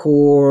Flink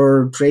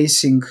or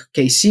tracing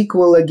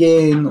KSQL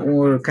again,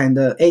 or kind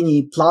of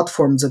any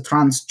platform that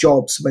runs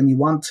jobs when you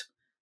want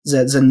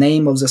the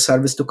name of the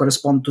service to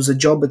correspond to the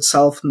job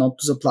itself, not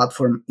to the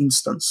platform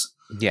instance.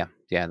 Yeah,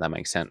 that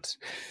makes sense.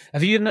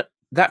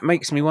 That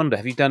makes me wonder,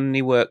 have you done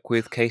any work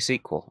with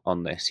KSQL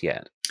on this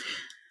yet?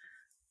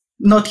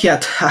 Not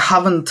yet. I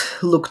haven't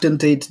looked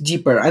into it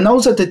deeper. I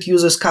know that it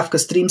uses Kafka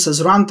streams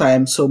as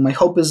runtime, so my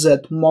hope is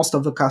that most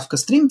of the Kafka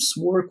streams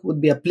work would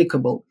be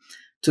applicable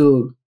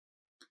to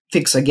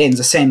fix, again,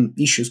 the same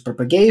issues,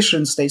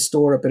 propagation, state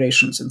store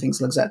operations, and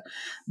things like that.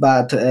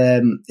 But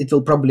it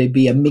will probably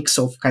be a mix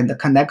of kind of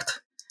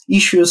Connect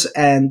issues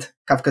and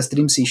Kafka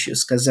streams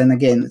issues, because then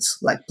again, it's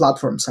like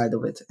platform side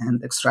of it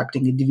and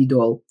extracting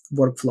individual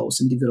workflows,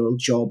 individual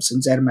jobs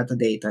and their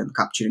metadata and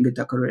capturing it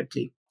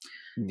accurately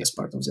as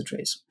part of the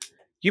trace.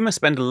 You must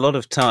spend a lot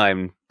of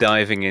time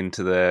diving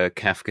into the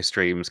Kafka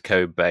Streams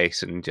code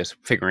base and just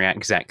figuring out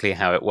exactly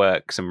how it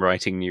works and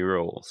writing new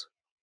rules.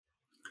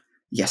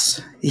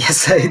 Yes,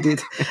 I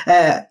did.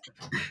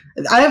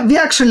 We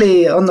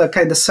actually, on a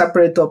kind of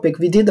separate topic,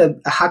 we did a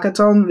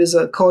hackathon with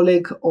a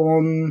colleague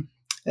on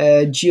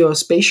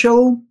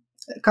geospatial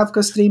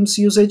Kafka Streams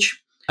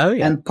usage. Oh,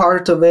 yeah. And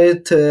part of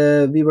it,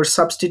 we were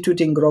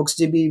substituting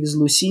RocksDB with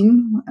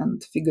Lucene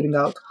and figuring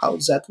out how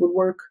that would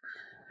work.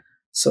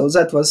 So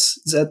that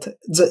was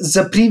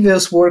the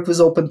previous work with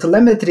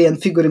OpenTelemetry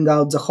and figuring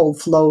out the whole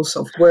flows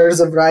of where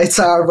the writes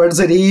are, where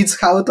the reads,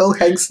 how it all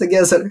hangs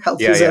together.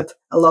 Helped with that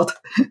a lot.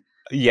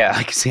 Yeah,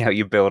 I can see how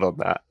you build on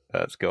that.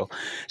 That's cool.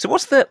 So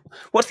what's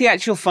the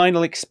actual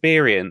final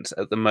experience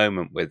at the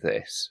moment with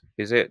this?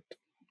 Is it,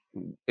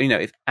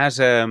 if as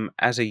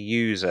a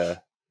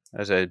user,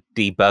 as a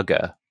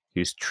debugger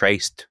who's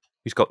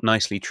got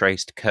nicely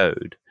traced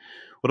code,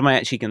 what am I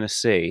actually going to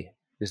see?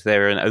 Is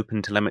there an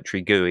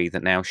OpenTelemetry GUI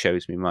that now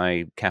shows me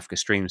my Kafka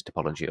Streams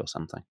topology or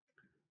something?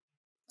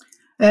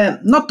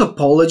 Not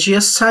topology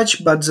as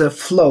such, but the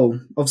flow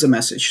of the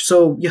message.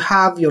 So you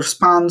have your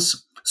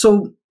spans.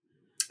 So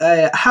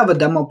I have a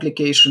demo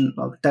application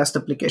or test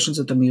applications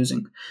that I'm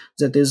using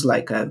that is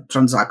like a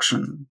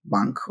transaction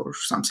bank or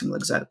something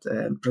like that,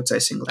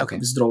 processing like a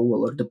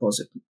withdrawal or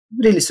deposit.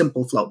 Really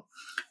simple flow.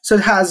 So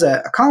it has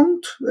an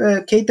account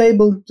K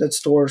table that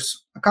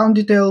stores account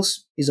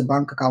details, is a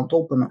bank account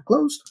open or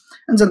closed,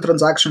 and then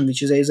transaction,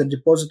 which is either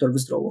deposit or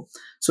withdrawal.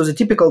 So the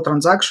typical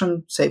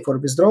transaction, say for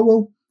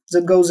withdrawal,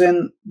 that goes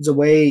in, the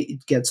way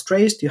it gets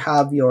traced, you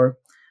have your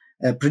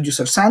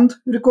producer send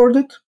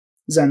recorded,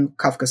 then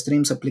Kafka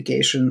Streams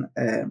application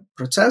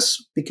process,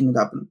 picking it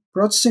up and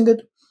processing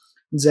it,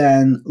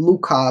 then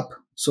lookup,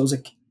 so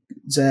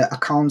the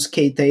accounts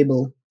K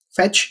table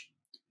fetch,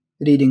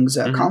 reading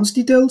the accounts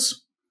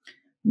details.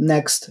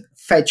 Next,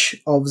 fetch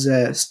of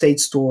the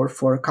state store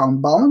for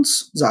account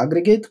balance, the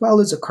aggregate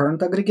value, the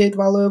current aggregate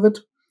value of it,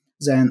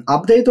 then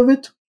update of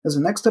it as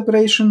the next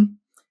operation,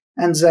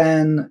 and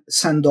then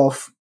send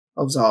off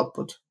of the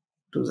output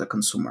to the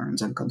consumer, and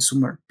then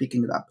consumer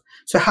picking it up.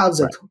 So I have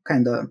that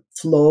kind of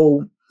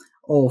flow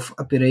of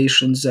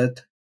operations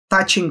that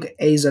touching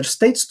either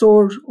state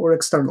store or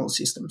external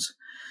systems.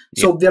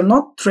 Yep. So we are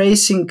not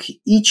tracing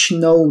each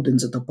node in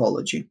the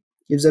topology.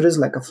 If there is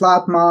like a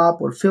flat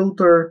map or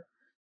filter,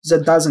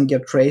 that doesn't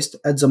get traced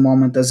at the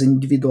moment as an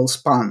individual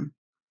span.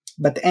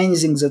 But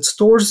anything that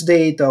stores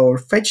data or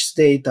fetches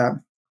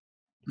data,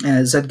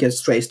 that gets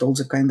traced, all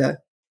the kind of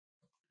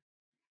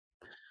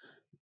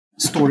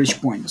storage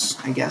points,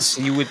 I guess.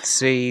 You would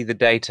see the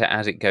data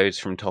as it goes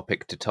from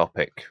topic to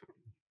topic,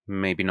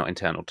 maybe not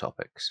internal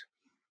topics.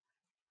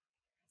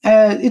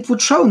 It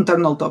would show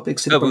internal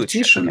topics,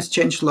 partitions,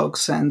 change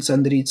logs, sends,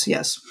 and reads,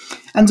 yes.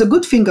 And the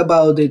good thing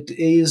about it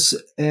is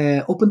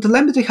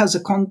OpenTelemetry has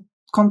a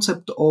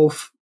concept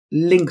of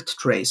linked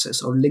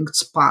traces or linked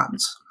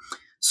spans.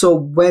 So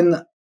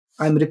when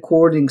I'm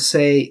recording,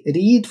 say,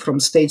 read from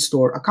state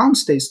store, account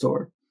state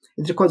store,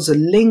 it records a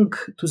link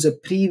to the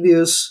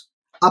previous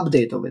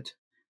update of it.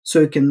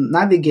 So you can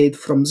navigate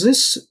from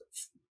this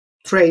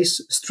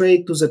trace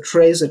straight to the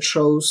trace that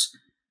shows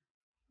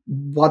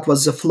what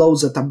was the flow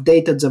that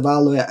updated the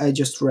value I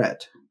just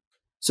read.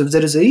 So if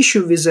there is an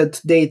issue with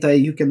that data,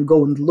 you can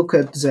go and look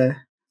at the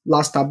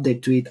last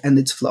update to it and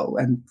its flow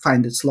and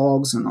find its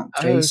logs and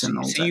trace and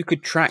all that. So you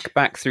could track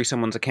back through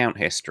someone's account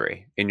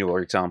history in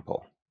your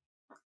example?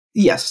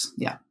 Yes,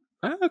 yeah.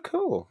 Oh,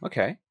 cool.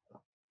 Okay.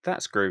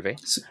 That's groovy.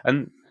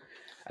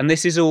 And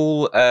this is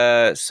all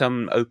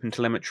some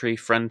OpenTelemetry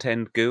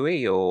front-end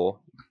GUI, or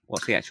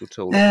what's the actual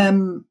tool?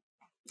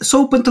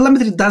 So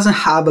OpenTelemetry doesn't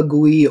have a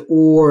GUI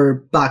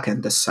or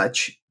backend as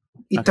such.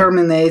 It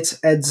terminates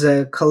at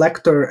the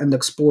collector and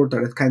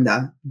exporter at kind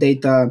of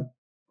data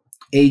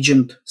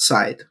agent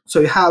side. So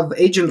you have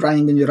agent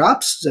running in your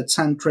apps that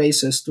send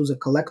traces to the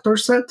collector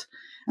set.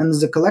 And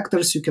the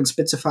collectors, you can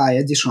specify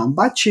additional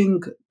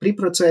batching,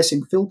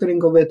 pre-processing,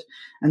 filtering of it,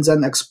 and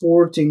then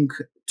exporting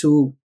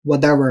to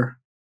whatever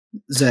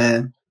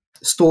the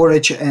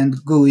storage and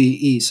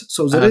GUI is.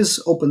 So there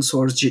is open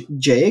source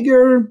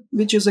Jaeger,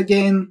 which is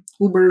again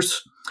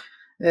Uber's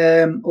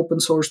open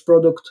source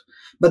product.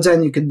 But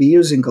then you could be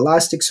using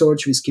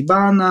Elasticsearch with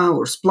Kibana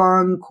or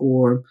Splunk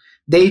or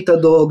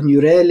Datadog, New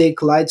Relic,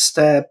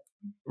 Lightstep.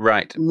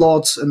 Right.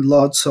 Lots and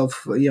lots of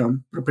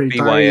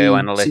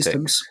proprietary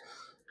systems.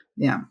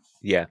 Yeah.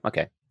 Yeah.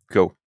 Okay.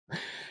 Cool.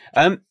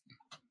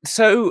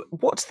 So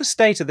what's the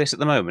state of this at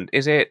the moment?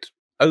 Is it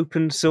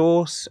open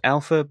source,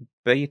 alpha,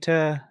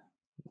 beta?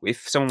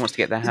 If someone wants to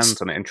get their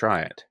hands on it and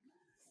try it.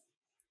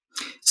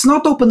 It's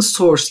not open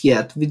source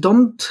yet. We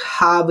don't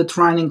have it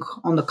running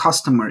on the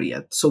customer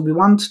yet. So we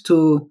want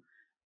to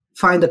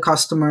find a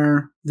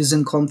customer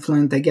within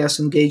Confluent, I guess,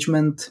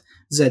 engagement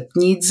that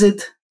needs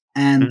it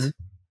and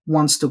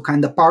wants to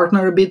kind of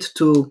partner a bit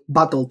to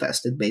battle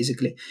test it,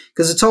 basically.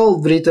 Because it's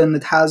all written,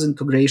 it has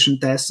integration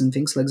tests and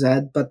things like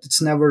that, but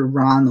it's never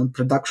run on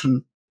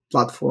production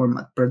platform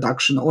at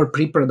production or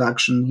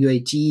pre-production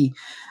UAT,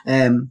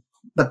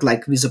 but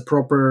like with a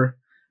proper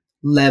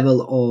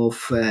level of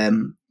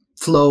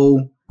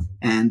flow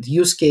and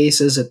use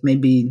cases that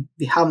maybe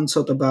we haven't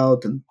thought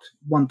about and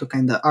want to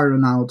kind of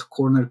iron out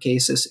corner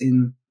cases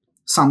in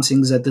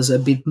something that is a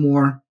bit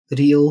more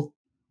real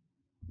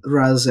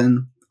rather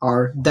than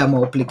our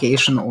demo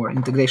application or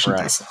integration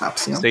test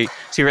setups. You know? So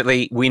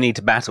secretly, we need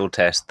to battle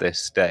test this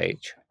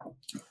stage.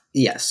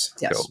 Yes.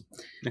 Cool.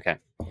 Okay.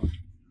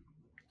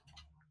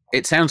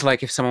 It sounds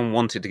like if someone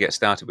wanted to get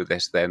started with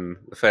this, then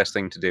the first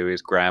thing to do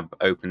is grab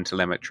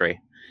OpenTelemetry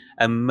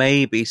and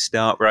maybe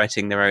start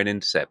writing their own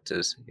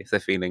interceptors if they're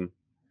feeling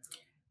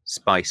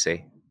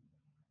spicy.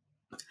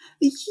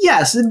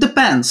 Yes, it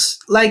depends.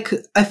 Like,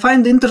 I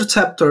find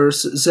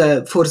interceptors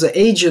for the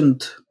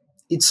agent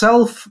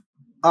itself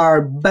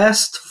are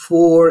best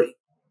for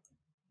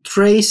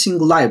tracing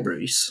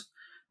libraries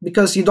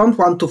because you don't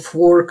want to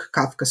fork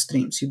Kafka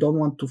streams. You don't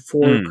want to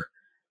fork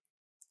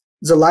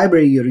the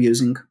library you're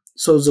using.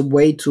 So the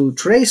way to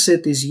trace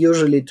it is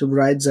usually to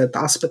write that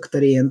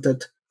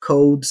aspect-oriented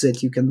code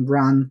that you can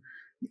run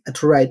at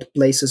the right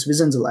places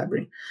within the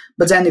library.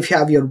 But then if you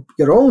have your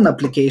own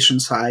application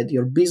side,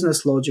 your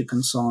business logic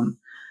and so on,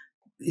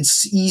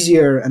 it's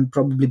easier and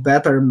probably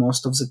better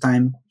most of the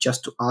time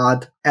just to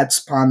add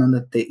span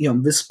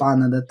and this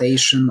span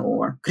annotation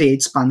or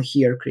create span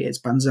here, create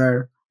span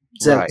there.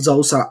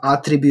 Those are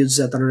attributes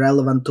that are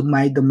relevant to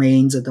my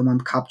domains that I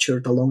want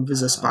captured along with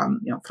the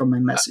span, from my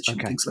message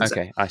and things like that.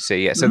 Okay, I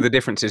see. Yeah. So the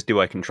difference is, do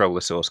I control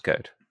the source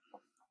code?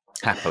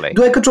 Happily.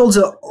 Do I control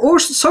the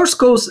source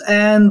code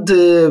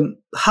and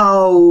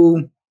how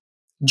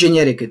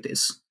generic it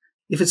is?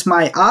 If it's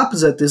my app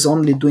that is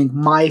only doing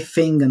my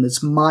thing and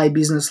it's my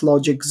business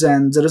logic,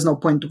 then there is no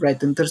point to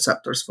write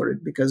interceptors for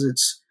it because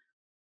it's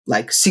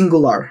like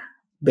singular,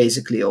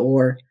 basically,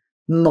 or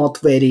not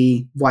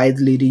very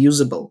widely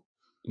reusable.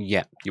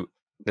 Yeah,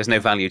 there's no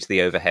value to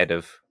the overhead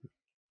of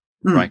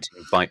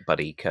writing byte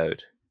buddy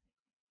code.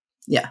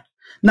 Yeah.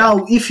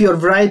 Now, if you're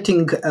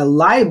writing a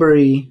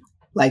library,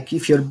 like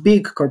if you're a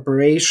big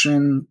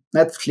corporation,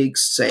 Netflix,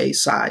 say,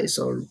 size,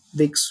 or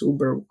Wix,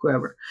 Uber,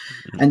 whoever,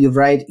 and you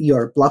write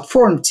your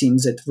platform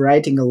teams that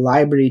writing a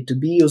library to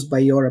be used by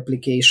your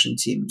application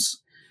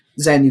teams,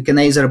 then you can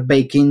either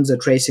bake in the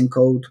tracing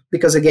code,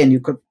 because again,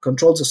 you could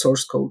control the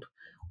source code,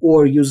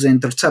 or use the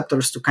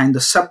interceptors to kind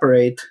of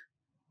separate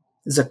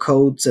the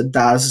code that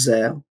does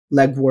the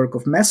legwork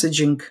of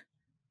messaging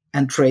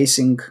and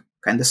tracing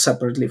kind of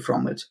separately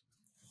from it.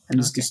 And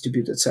it's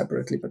distributed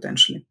separately,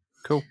 potentially.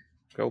 Cool.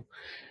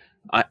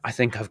 I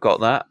think I've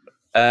got that.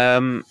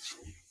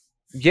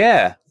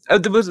 Yeah. Oh,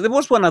 there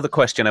was one other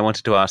question I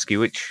wanted to ask you,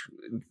 which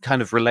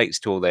kind of relates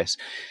to all this.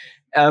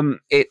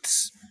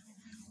 It's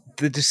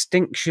the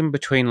distinction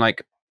between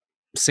like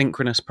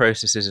synchronous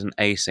processes and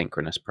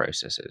asynchronous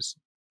processes.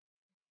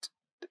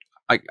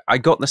 I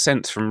got the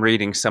sense from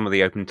reading some of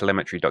the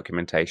OpenTelemetry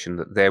documentation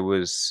that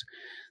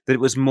it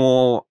was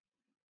more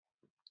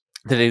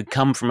that had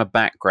come from a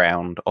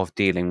background of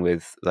dealing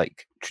with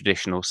like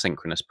traditional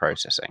synchronous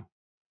processing.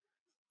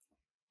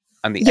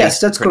 And the Yes,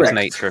 that's asynchronous correct.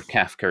 nature of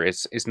Kafka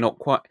is not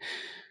quite.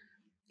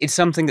 It's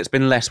something that's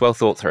been less well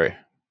thought through.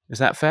 Is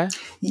that fair?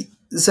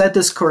 That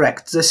is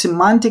correct. The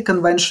semantic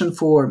convention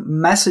for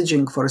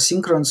messaging, for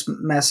synchronous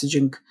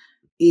messaging,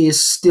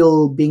 is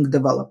still being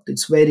developed.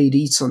 It's very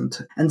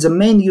recent. And the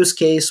main use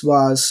case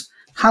was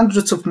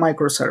hundreds of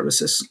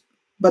microservices,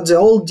 but they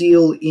all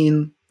deal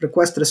in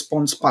request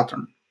response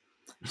pattern.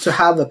 So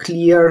have a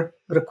clear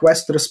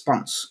request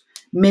response.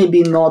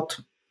 Maybe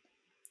not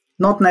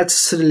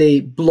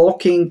necessarily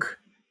blocking,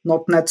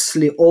 not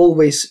necessarily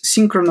always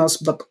synchronous,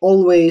 but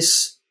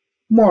always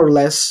more or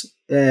less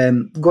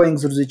going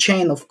through the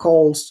chain of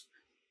calls.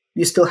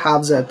 You still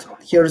have that,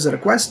 here's a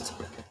request,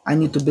 I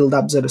need to build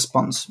up the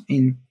response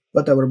in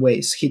whatever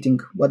ways, hitting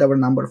whatever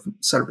number of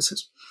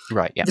services.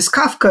 Right, yeah. With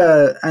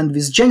Kafka and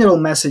with general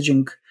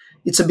messaging,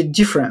 it's a bit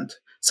different.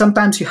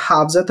 Sometimes you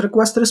have that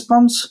request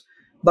response,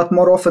 but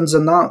more often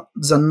than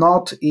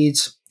not,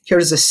 it's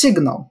here's a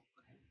signal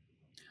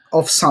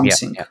of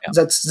something. Yeah.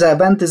 That's the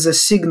event is a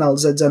signal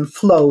that then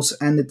flows,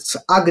 and it's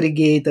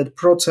aggregated,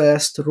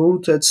 processed,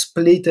 routed,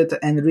 splitted,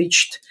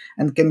 enriched,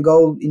 and can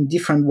go in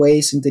different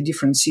ways into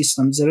different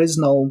systems. There is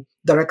no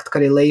direct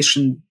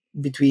correlation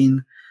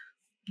between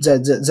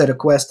the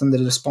request and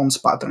the response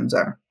pattern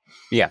there.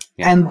 Yeah.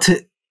 And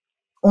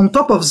on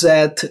top of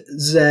that,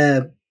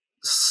 the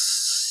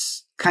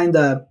kind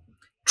of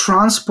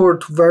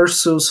transport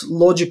versus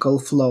logical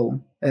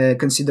flow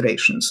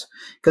considerations,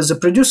 because the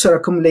producer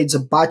accumulates a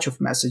batch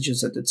of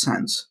messages that it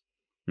sends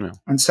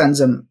and sends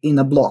them in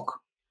a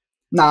block.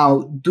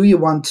 Now, do you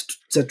want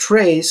the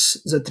trace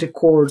that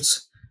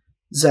records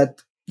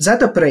that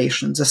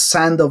operation, the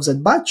send of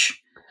that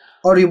batch,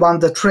 or you want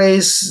the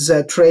trace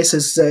that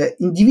traces the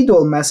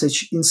individual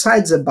message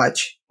inside the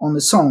batch on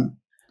its own?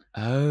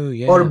 Oh,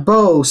 yeah. Or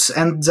both,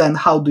 and then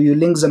how do you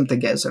link them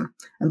together?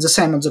 And the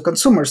same on the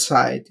consumer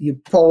side.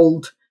 You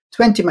polled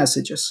 20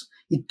 messages.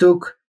 It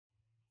took,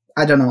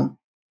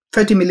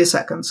 30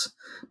 milliseconds.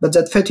 But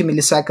that 30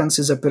 milliseconds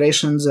is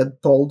operations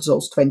that polled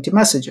those 20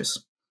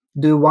 messages.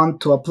 Do you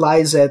want to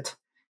apply that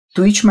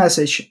to each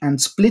message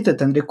and split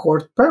it and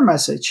record per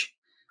message?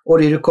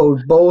 Or you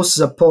record both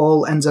the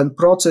poll and then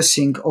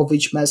processing of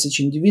each message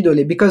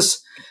individually?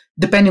 Because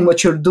depending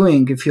what you're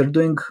doing, if you're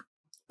doing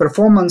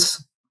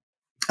performance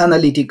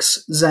analytics,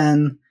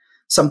 then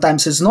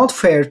sometimes it's not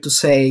fair to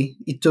say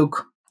it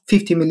took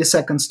 50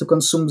 milliseconds to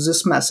consume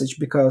this message,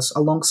 because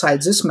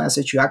alongside this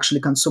message, you actually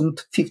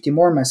consumed 50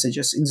 more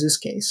messages in this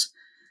case.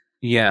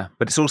 Yeah,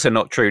 but it's also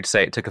not true to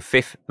say it took 1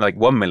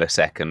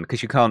 millisecond,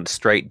 because you can't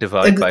straight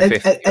divide by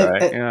 50,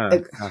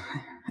 right?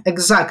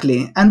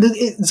 Exactly. And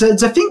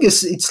the thing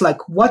is, it's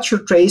like what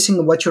you're tracing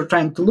and what you're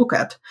trying to look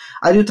at.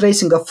 Are you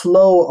tracing a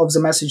flow of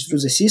the message through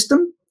the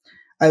system?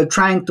 Are you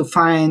trying to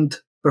find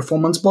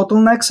performance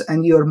bottlenecks,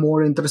 and you're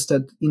more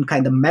interested in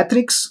kind of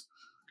metrics?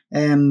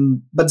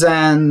 But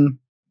then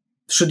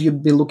should you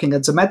be looking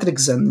at the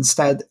metrics then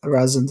instead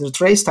rather than the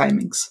trace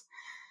timings?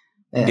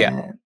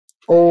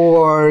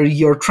 Or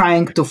you're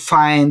trying to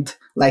find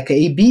like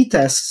A/B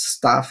test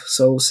stuff.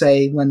 So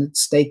say when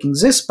it's taking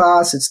this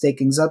pass, it's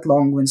taking that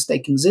long. When it's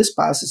taking this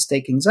pass, it's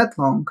taking that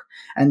long.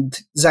 And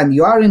then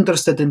you are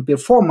interested in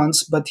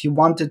performance, but you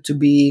want it to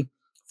be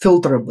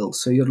filterable.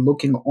 So you're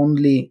looking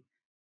only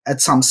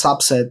at some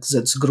subset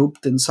that's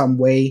grouped in some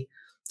way.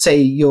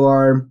 Say you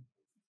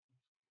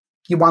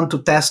want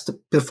to test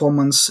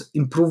performance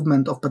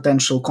improvement of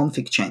potential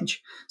config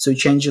change. So you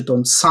change it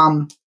on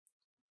some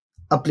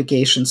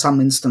application, some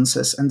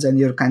instances, and then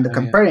you're kind of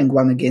comparing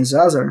one against the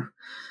other.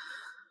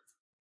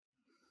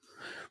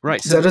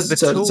 Right. So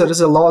there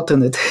is a lot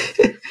in it.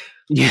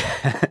 Yeah.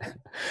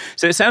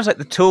 So it sounds like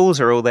the tools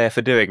are all there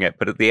for doing it,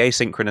 but the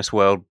asynchronous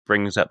world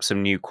brings up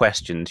some new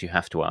questions you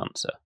have to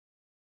answer.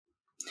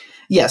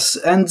 Yes,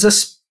 and the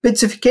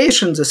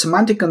specification, the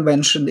semantic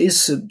convention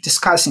is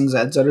discussing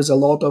that. There is a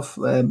lot of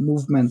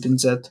movement in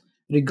that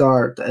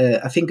regard.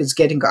 I think it's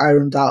getting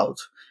ironed out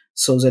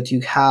so that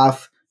you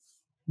have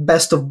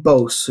best of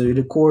both. So you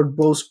record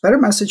both per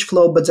message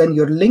flow, but then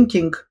you're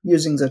linking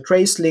using the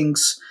trace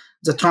links,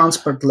 the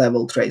transport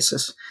level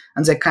traces,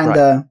 and they're kind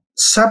of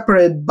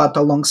separate but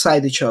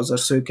alongside each other,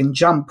 so you can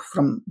jump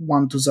from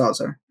one to the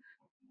other.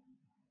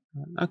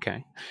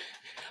 Okay.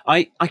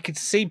 I could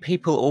see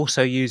people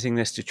also using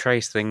this to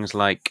trace things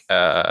like,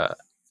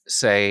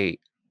 say,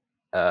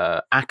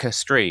 ACA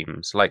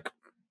streams, like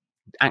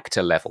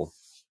actor level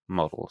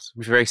models,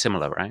 which are very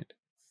similar, right?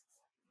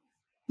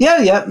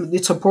 Yeah,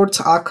 it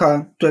supports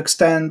ACA to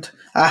extent.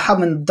 I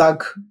haven't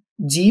dug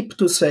deep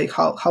to say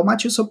how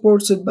much it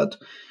supports it, but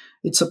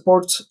it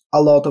supports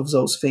a lot of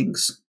those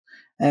things.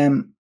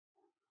 The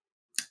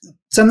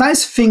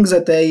nice thing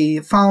that I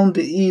found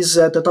is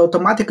that it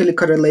automatically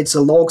correlates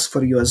the logs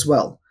for you as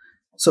well.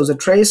 So the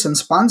trace and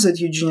spans that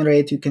you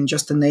generate, you can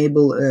just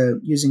enable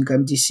using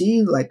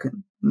MDC, like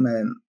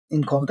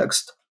in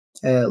context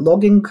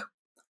logging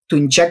to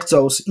inject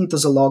those into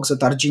the logs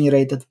that are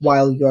generated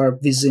while you're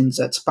within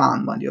that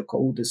span, when your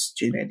code is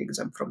generating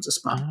them from the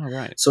span. Oh,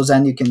 right. So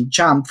then you can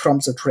jump from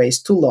the trace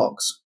to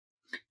logs.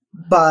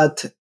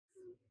 But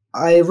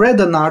I read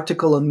an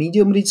article on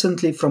Medium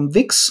recently from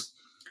Wix.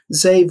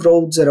 They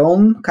wrote their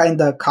own kind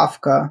of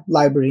Kafka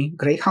library,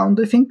 Greyhound,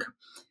 I think.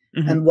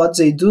 Mm-hmm. And what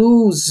they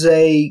do,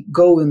 they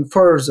go in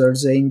further.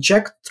 They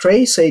inject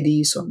trace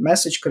IDs or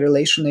message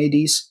correlation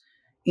IDs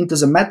into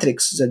the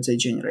metrics that they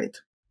generate.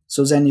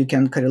 So then you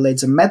can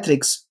correlate the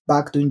metrics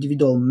back to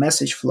individual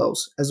message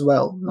flows as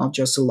well, not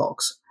just the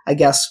logs. I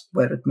guess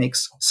where it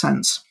makes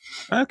sense.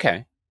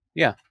 Okay.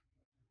 Yeah.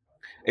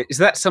 Is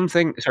that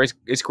something, sorry,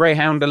 is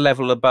Greyhound a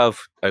level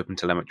above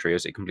OpenTelemetry, or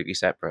is it completely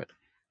separate?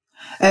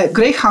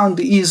 Greyhound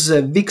is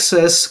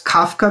Wix's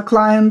Kafka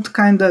client,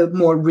 kind of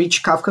more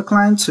rich Kafka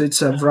client. So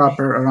it's a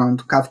wrapper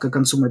around Kafka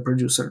consumer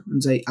producer.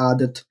 And they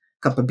added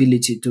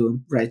capability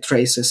to write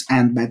traces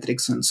and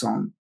metrics and so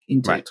on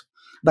into it.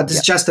 But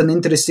it's just an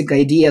interesting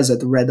idea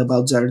that I read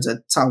about there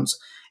that sounds,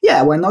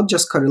 why not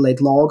just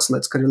correlate logs?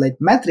 Let's correlate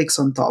metrics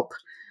on top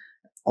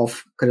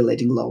of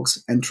correlating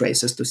logs and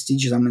traces to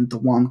stitch them into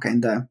one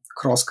kind of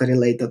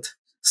cross-correlated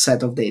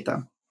set of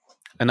data.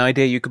 An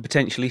idea you could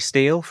potentially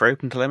steal for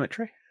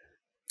OpenTelemetry?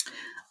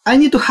 I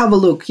need to have a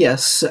look,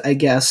 yes, I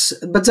guess.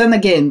 But then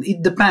again,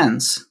 it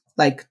depends.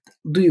 Like,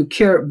 do you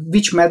care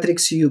which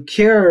metrics you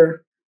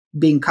care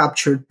being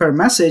captured per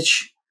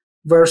message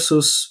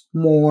versus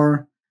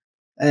more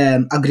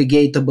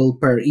aggregatable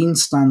per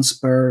instance,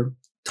 per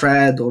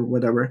thread or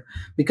whatever?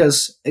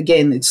 Because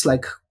again, it's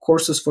like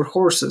horses for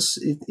horses.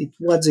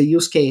 What's the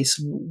use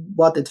case,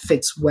 what it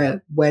fits,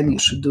 when you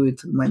should do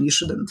it and when you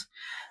shouldn't.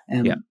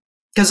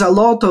 Because a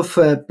lot of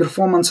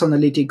performance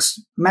analytics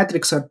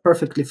metrics are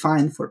perfectly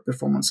fine for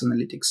performance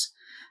analytics.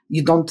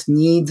 You don't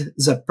need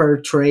the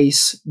per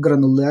trace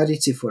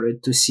granularity for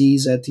it to see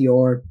that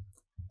your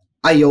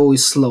I/O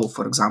is slow,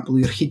 for example.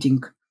 You're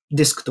hitting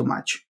disk too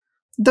much.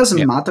 It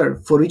doesn't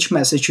matter for each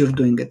message you're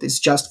doing it. It's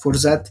just for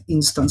that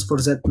instance, for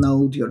that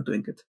node, you're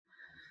doing it.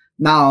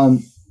 Now,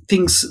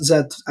 things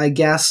that I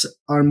guess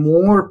are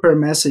more per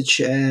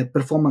message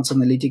performance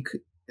analytic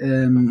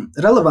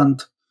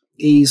relevant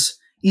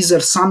is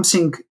there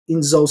something in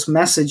those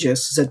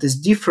messages that is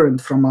different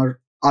from our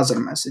other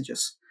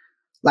messages?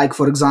 Like,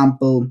 for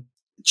example,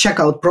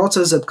 checkout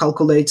process that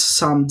calculates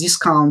some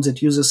discount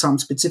that uses some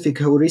specific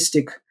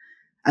heuristic,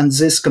 and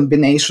this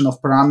combination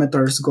of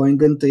parameters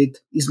going into it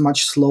is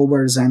much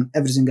slower than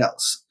everything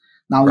else.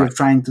 Now you're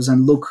trying to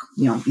then look,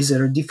 is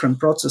there a different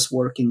process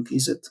working?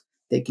 Is it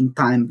taking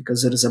time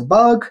because there is a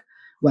bug?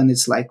 When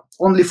it's like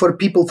only for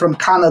people from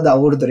Canada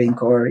ordering,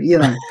 or,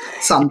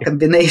 some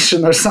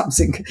combination or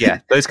something.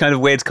 Yeah, those kind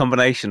of weird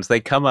combinations, they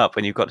come up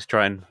and you've got to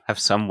try and have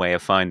some way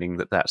of finding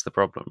that that's the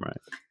problem,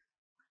 right?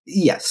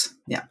 Yes,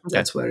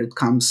 that's where it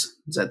comes,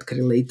 that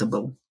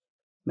correlatable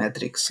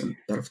metrics and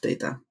perf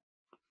data.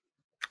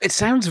 It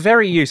sounds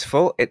very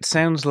useful. It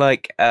sounds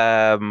like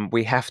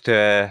we have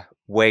to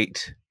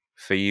wait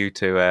for you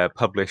to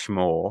publish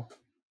more.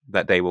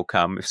 That day will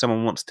come. If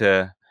someone wants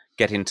to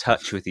get in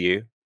touch with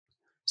you,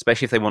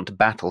 especially if they want to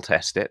battle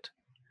test it,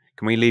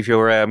 can we leave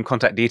your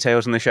contact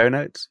details in the show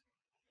notes?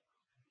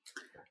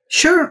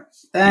 Sure.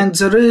 And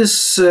there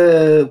is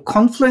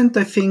Confluent,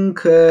 I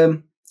think,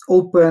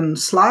 Open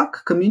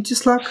Slack, Community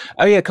Slack.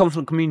 Oh yeah,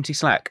 Confluent Community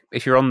Slack.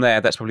 If you're on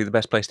there, that's probably the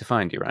best place to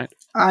find you, right?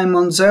 I'm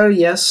on there,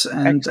 yes.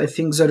 And excellent. I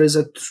think there is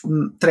a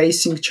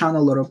tracing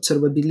channel or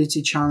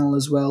observability channel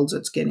as well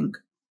that's getting,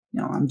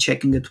 I'm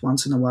checking it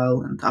once in a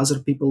while, and other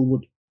people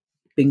would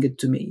ping it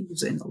to me if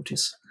they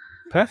notice.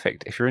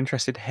 Perfect. If you're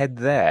interested, head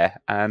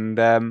there. And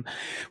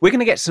we're going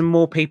to get some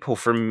more people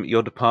from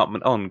your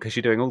department on, because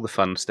you're doing all the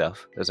fun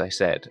stuff, as I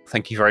said.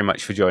 Thank you very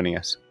much for joining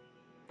us.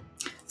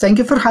 Thank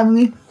you for having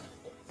me.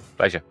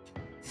 Pleasure.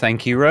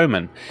 Thank you,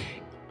 Roman.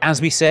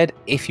 As we said,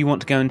 if you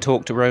want to go and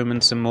talk to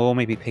Roman some more,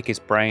 maybe pick his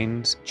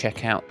brains,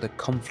 check out the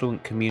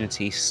Confluent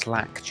Community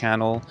Slack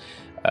channel.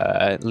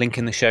 Link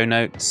in the show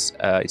notes.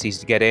 It's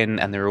easy to get in,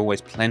 and there are always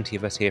plenty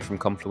of us here from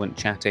Confluent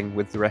chatting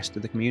with the rest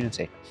of the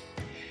community.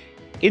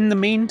 In the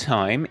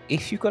meantime,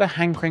 if you've got a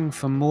hankering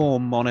for more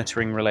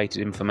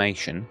monitoring-related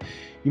information,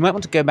 you might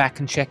want to go back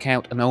and check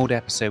out an old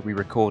episode we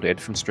recorded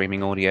from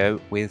Streaming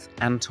Audio with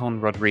Anton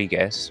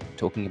Rodriguez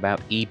talking about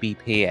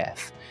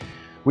eBPF,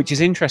 which is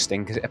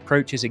interesting because it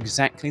approaches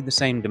exactly the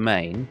same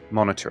domain,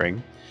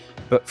 monitoring,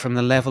 but from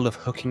the level of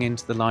hooking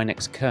into the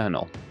Linux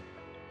kernel.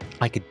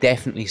 I could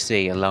definitely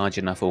see a large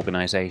enough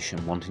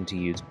organization wanting to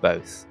use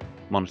both.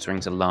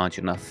 Monitoring's a large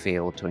enough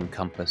field to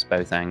encompass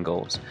both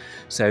angles.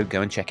 So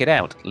go and check it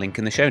out. Link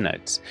in the show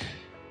notes.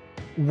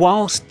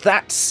 Whilst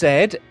that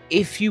said,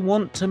 if you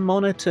want to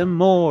monitor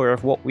more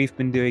of what we've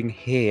been doing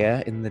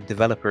here in the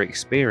developer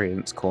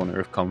experience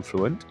corner of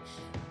Confluent,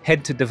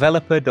 head to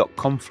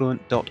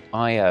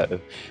developer.confluent.io,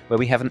 where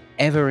we have an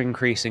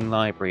ever-increasing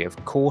library of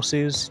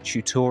courses,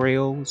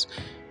 tutorials,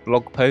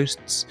 blog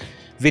posts,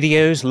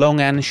 Videos,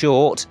 long and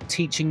short,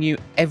 teaching you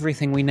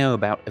everything we know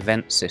about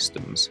event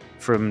systems,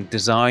 from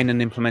design and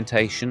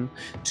implementation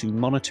to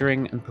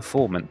monitoring and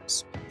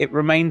performance. It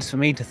remains for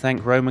me to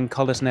thank Roman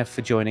Kolesnev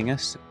for joining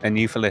us, and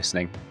you for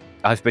listening.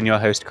 I've been your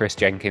host, Chris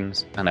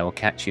Jenkins, and I will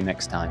catch you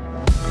next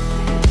time.